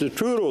Christmas, the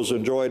Trudeaus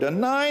enjoyed a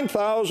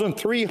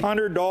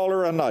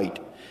 $9,300 a night,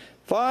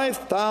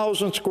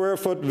 5,000 square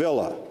foot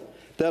villa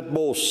that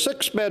boasts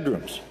 6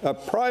 bedrooms, a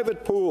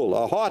private pool,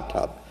 a hot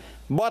tub,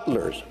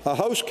 butlers, a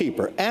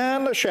housekeeper,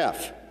 and a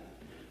chef.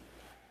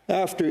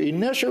 After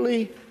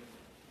initially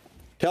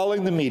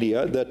telling the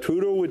media that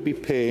Trudeau would be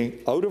paying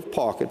out of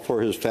pocket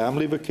for his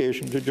family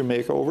vacation to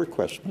Jamaica over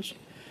Christmas,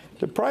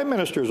 the Prime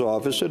Minister's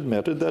office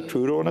admitted that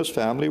Trudeau and his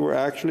family were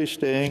actually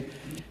staying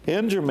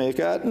in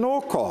Jamaica at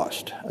no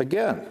cost.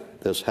 Again,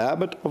 this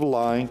habit of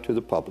lying to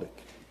the public.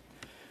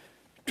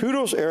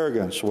 Trudeau's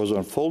arrogance was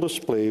on full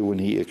display when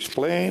he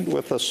explained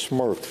with a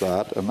smirk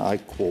that, and I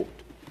quote,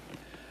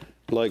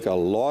 "Like a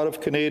lot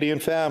of Canadian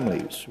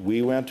families,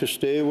 we went to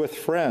stay with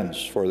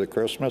friends for the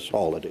Christmas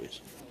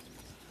holidays."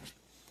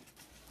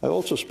 I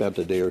also spent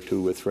a day or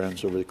two with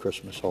friends over the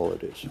Christmas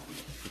holidays.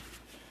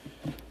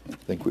 I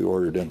think we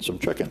ordered in some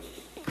chicken.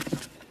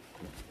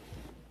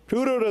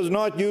 Trudeau does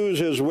not use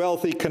his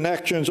wealthy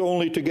connections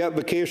only to get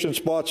vacation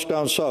spots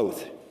down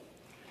south.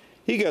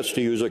 He gets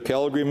to use a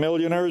Calgary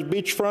millionaire's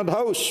beachfront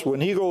house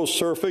when he goes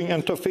surfing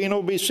in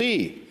Tofino,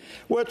 BC,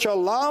 which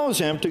allows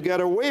him to get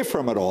away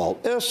from it all,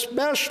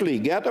 especially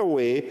get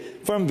away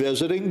from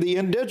visiting the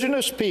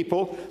Indigenous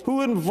people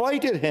who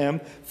invited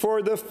him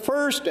for the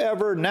first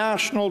ever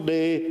National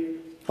Day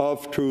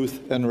of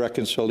Truth and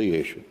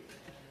Reconciliation.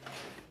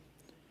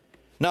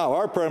 Now,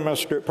 our Prime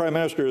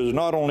Minister does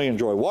not only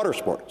enjoy water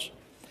sports.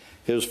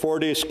 His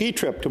 4-day ski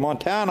trip to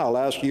Montana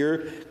last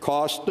year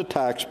cost the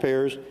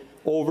taxpayers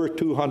over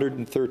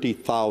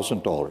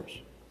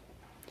 $230,000.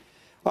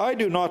 I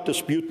do not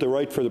dispute the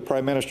right for the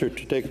Prime Minister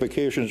to take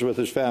vacations with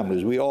his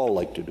families. We all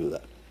like to do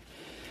that.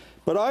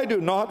 But I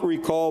do not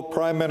recall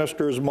Prime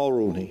Ministers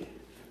Mulroney,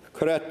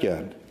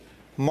 Chrétien,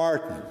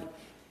 Martin,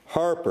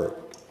 Harper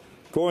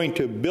going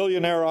to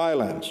billionaire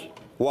islands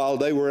while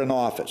they were in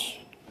office.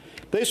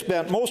 They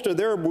spent most of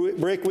their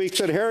break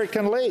weeks at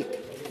Harrington Lake.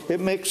 It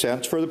makes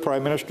sense for the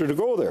Prime Minister to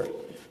go there.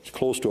 It's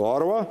close to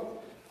Ottawa,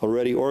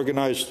 already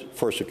organized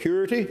for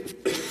security,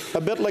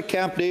 a bit like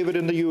Camp David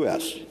in the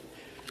U.S.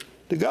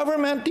 The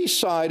government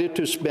decided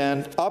to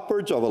spend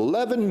upwards of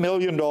 $11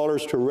 million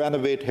to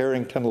renovate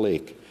Harrington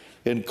Lake,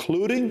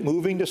 including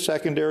moving the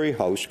secondary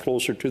house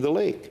closer to the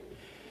lake.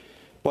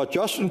 But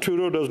Justin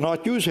Trudeau does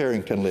not use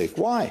Harrington Lake.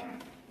 Why?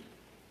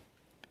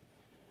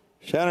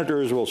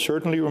 Senators will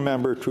certainly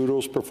remember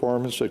Trudeau's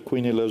performance at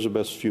Queen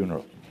Elizabeth's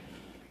funeral,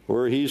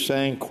 where he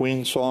sang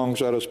Queen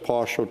songs at his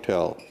posh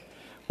hotel,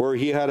 where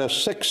he had a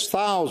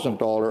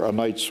 $6,000 a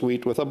night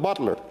suite with a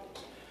butler.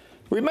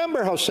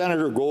 Remember how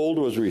Senator Gold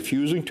was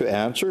refusing to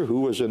answer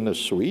who was in the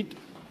suite?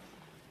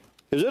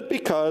 It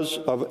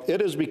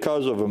is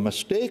because of a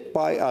mistake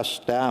by a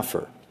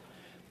staffer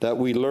that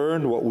we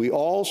learned what we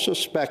all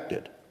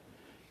suspected,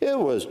 It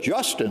was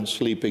Justin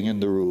sleeping in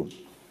the room.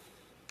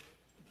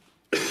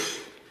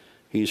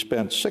 He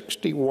spent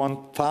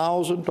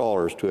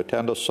 $61,000 to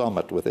attend a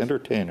summit with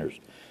entertainers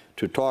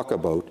to talk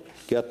about,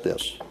 get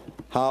this,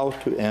 how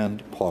to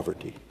end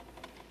poverty.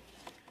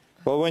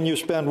 Well, when you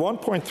spend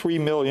 $1.3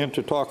 million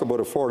to talk about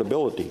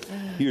affordability,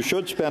 you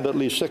should spend at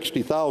least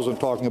 $60,000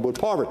 talking about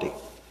poverty.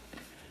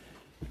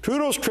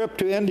 Trudeau's trip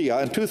to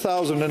India in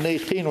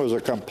 2018 was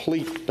a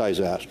complete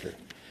disaster.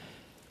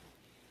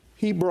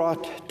 He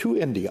brought to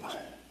India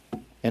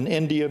an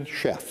Indian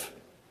chef.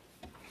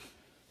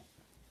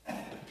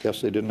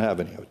 Guess they didn't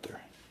have any out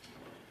there.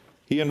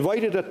 He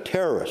invited a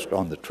terrorist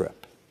on the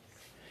trip.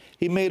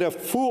 He made a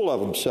fool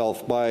of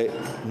himself by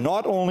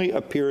not only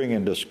appearing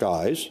in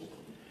disguise,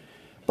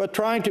 but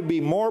trying to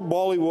be more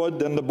Bollywood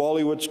than the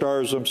Bollywood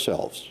stars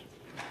themselves.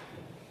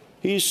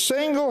 He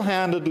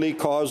single-handedly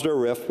caused a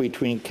rift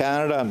between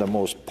Canada and the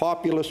most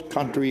populous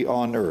country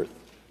on earth.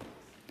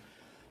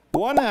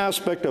 One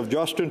aspect of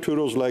Justin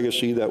Trudeau's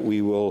legacy that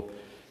we will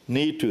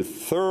need to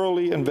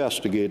thoroughly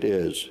investigate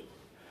is,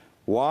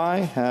 why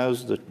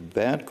has the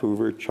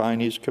Vancouver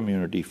Chinese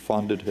community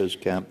funded his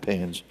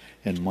campaigns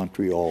in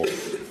Montreal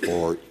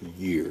for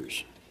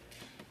years?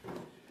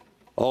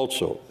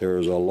 Also, there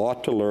is a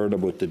lot to learn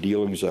about the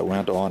dealings that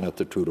went on at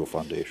the Trudeau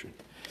Foundation.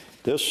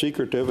 This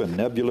secretive and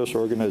nebulous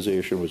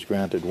organization was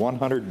granted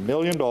 $100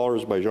 million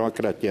by Jean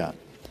Chrétien.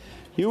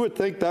 You would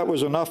think that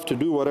was enough to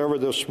do whatever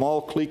this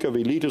small clique of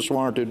elitists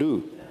wanted to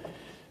do.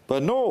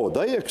 But no,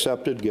 they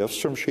accepted gifts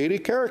from shady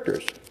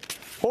characters.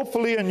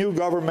 Hopefully a new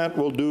government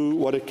will do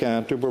what it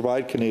can to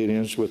provide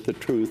Canadians with the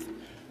truth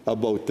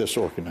about this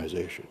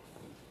organization.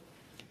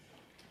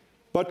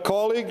 But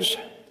colleagues,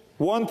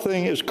 one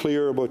thing is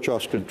clear about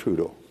Justin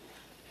Trudeau.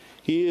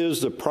 He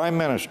is the Prime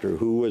Minister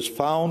who was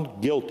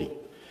found guilty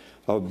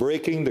of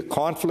breaking the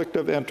Conflict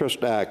of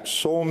Interest Act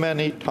so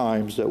many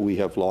times that we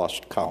have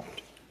lost count.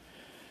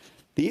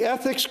 The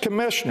Ethics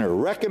Commissioner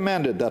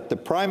recommended that the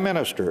Prime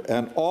Minister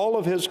and all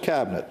of his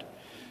cabinet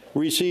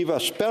receive a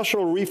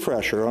special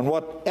refresher on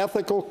what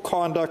ethical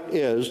conduct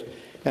is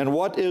and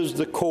what is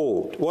the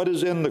code, what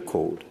is in the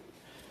code.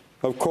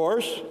 Of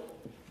course,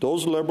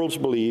 those Liberals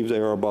believe they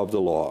are above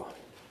the law.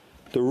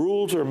 The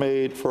rules are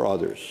made for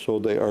others, so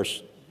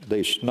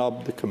they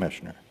snub the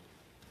Commissioner.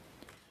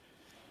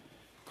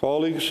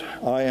 Colleagues,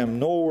 I am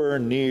nowhere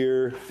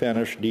near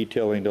finished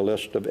detailing the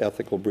list of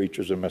ethical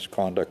breaches and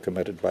misconduct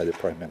committed by the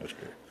Prime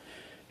Minister,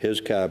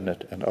 his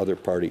cabinet, and other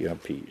party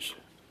MPs.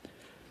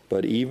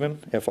 But even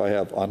if I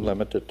have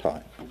unlimited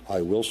time,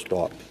 I will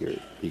stop here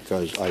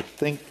because I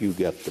think you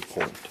get the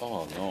point.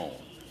 Oh, no.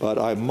 But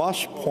I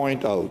must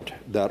point out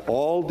that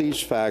all these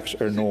facts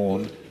are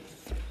known.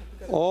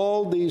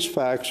 All these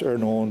facts are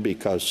known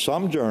because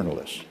some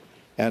journalists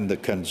and the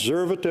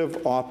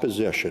Conservative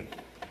opposition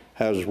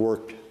has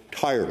worked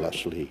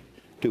tirelessly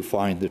to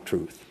find the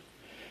truth.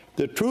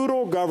 The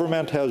Trudeau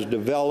government has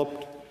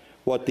developed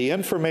what the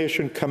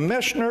Information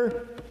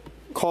Commissioner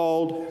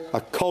called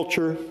a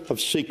culture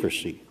of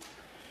secrecy.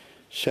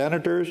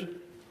 Senators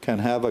can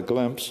have a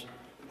glimpse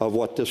of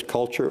what this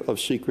culture of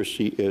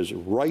secrecy is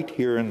right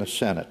here in the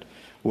Senate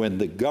when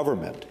the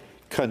government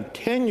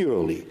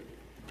continually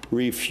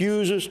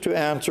refuses to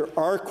answer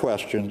our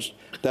questions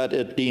that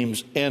it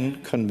deems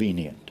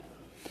inconvenient.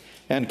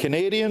 And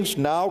Canadians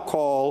now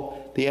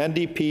call the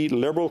NDP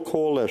Liberal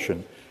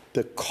coalition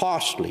the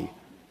costly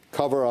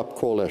cover-up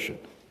coalition,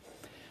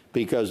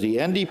 because the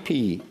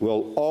NDP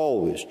will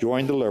always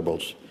join the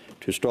Liberals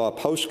to stop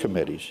House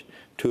committees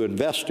to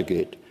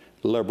investigate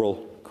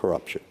Liberal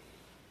corruption.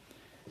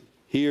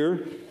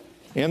 Here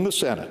in the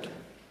Senate,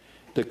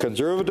 the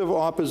Conservative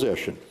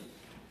opposition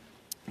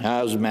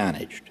has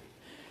managed,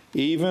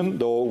 even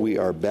though we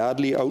are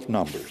badly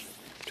outnumbered,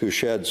 to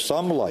shed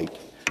some light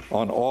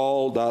on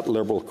all that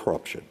Liberal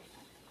corruption.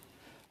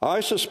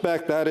 I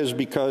suspect that is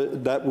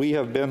because that we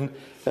have been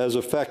as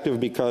effective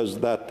because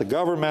that the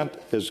government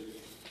is.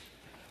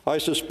 I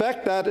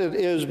suspect that it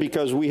is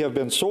because we have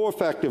been so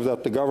effective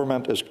that the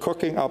government is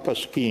cooking up a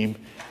scheme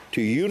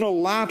to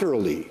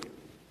unilaterally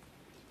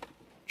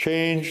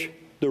change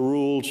the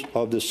rules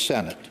of the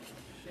Senate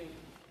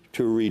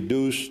to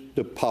reduce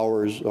the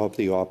powers of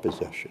the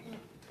opposition.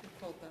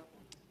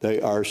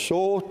 They are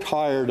so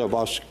tired of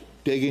us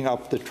digging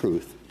up the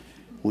truth.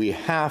 We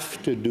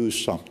have to do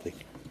something.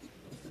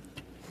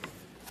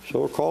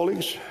 So,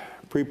 colleagues,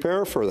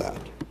 prepare for that,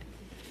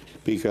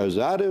 because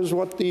that is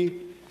what the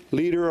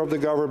leader of the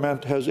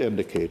government has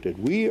indicated.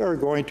 We are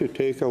going to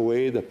take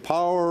away the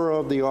power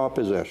of the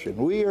opposition.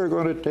 We are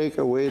going to take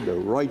away the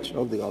rights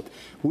of the opposition.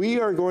 We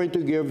are going to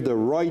give the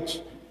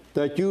rights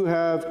that you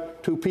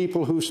have to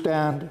people who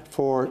stand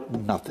for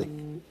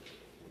nothing.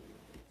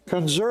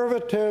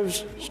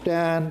 Conservatives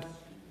stand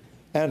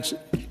and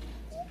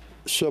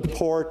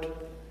support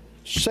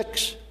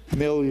 6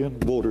 million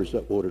voters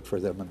that voted for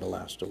them in the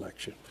last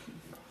election.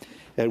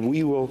 And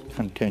we will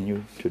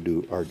continue to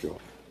do our job.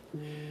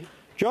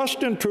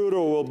 Justin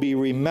Trudeau will be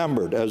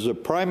remembered as the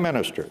Prime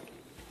Minister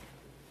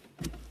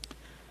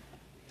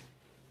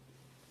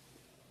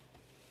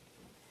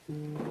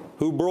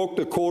who broke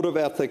the code of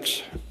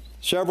ethics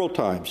several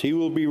times. He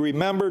will be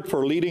remembered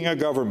for leading a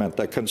government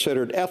that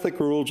considered ethic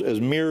rules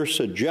as mere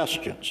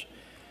suggestions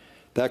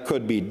that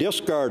could be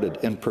discarded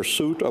in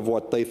pursuit of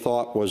what they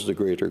thought was the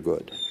greater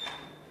good.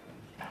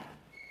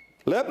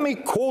 Let me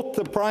quote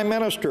the Prime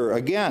Minister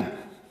again.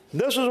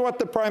 This is what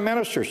the Prime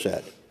Minister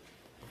said.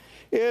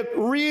 It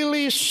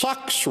really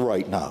sucks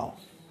right now.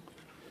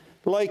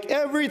 Like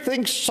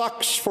everything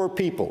sucks for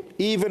people,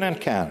 even in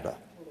Canada.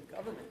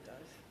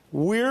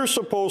 We're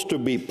supposed to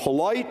be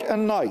polite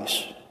and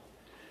nice,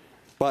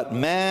 but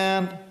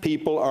man,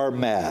 people are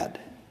mad.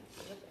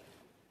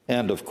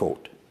 End of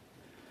quote.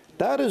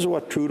 That is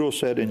what Trudeau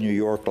said in New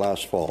York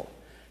last fall.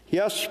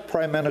 Yes,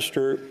 Prime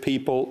Minister,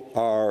 people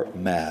are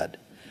mad.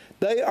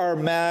 They are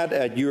mad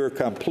at your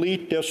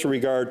complete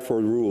disregard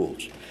for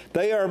rules.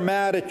 They are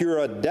mad at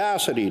your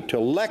audacity to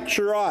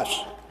lecture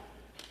us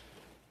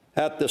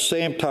at the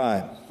same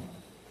time.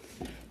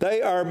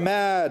 They are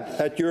mad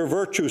at your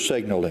virtue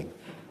signaling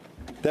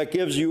that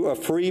gives you a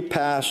free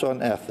pass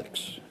on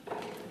ethics.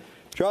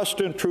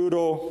 Justin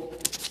Trudeau,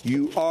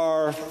 you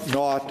are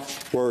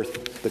not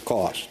worth the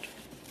cost.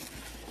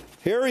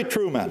 Harry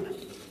Truman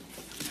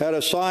had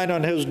a sign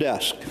on his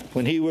desk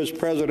when he was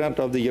President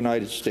of the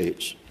United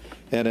States,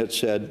 and it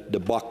said, "The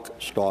buck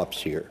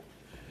stops here."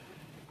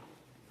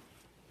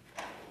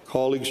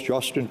 Colleagues,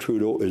 Justin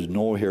Trudeau is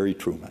no Harry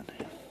Truman.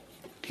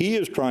 He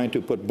is trying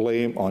to put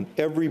blame on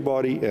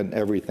everybody and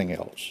everything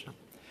else.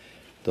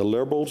 The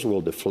Liberals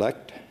will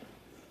deflect,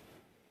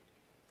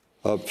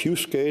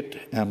 obfuscate,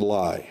 and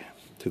lie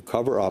to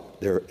cover up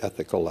their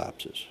ethical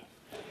lapses.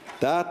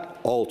 That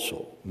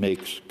also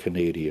makes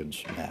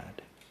Canadians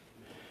mad.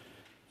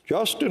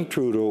 Justin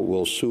Trudeau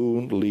will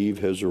soon leave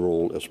his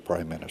role as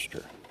Prime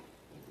Minister,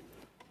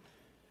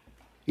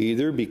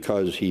 either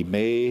because he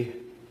may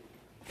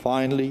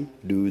finally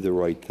do the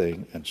right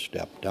thing and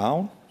step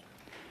down,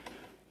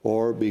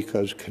 or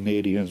because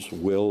Canadians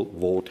will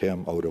vote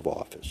him out of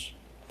office.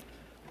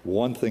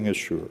 One thing is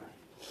sure,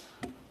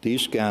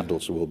 these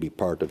scandals will be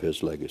part of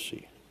his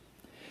legacy.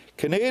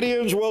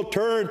 Canadians will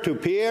turn to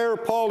Pierre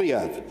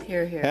Poilievre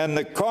and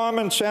the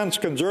common sense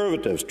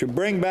Conservatives to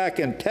bring back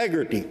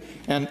integrity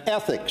and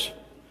ethics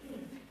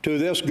to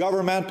this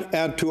government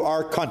and to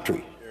our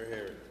country.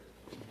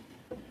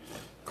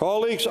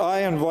 Colleagues, I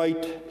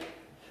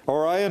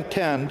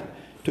intend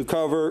to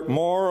cover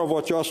more of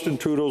what Justin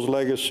Trudeau's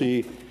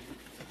legacy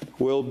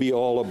will be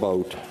all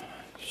about.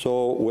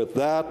 So with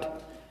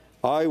that,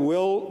 I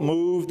will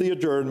move the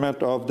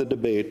adjournment of the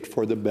debate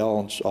for the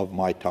balance of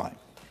my time.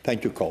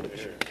 Thank you,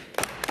 colleagues.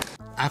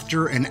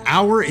 After an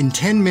hour and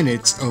 10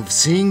 minutes of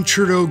seeing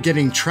Trudeau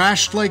getting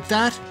trashed like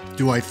that,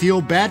 do I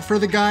feel bad for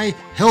the guy?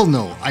 Hell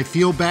no, I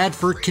feel bad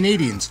for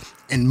Canadians,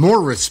 and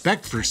more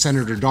respect for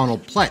Senator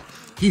Donald Plett.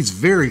 He's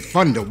very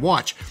fun to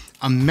watch.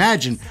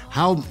 Imagine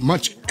how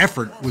much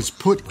effort was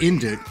put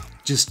into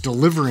just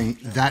delivering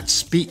that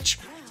speech.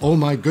 Oh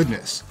my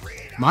goodness.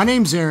 My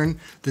name's Aaron.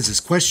 This is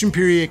Question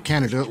Period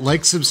Canada.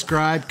 Like,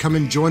 subscribe, come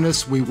and join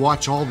us. We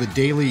watch all the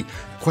daily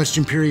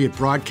Question Period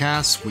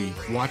broadcasts. We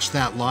watch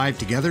that live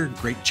together.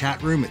 Great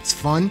chat room. It's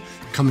fun.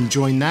 Come and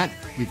join that.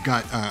 We've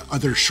got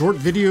other short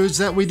videos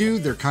that we do.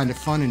 They're kind of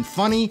fun and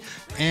funny.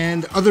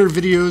 And other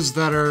videos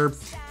that are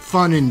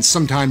fun and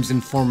sometimes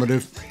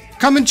informative.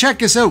 Come and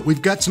check us out.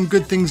 We've got some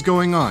good things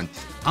going on.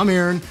 I'm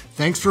Aaron.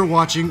 Thanks for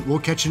watching. We'll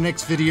catch you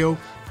next video.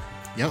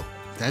 Yep.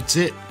 That's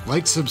it.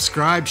 Like,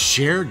 subscribe,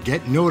 share,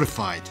 get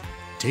notified.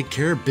 Take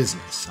care of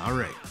business. All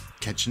right.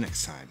 Catch you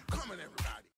next time.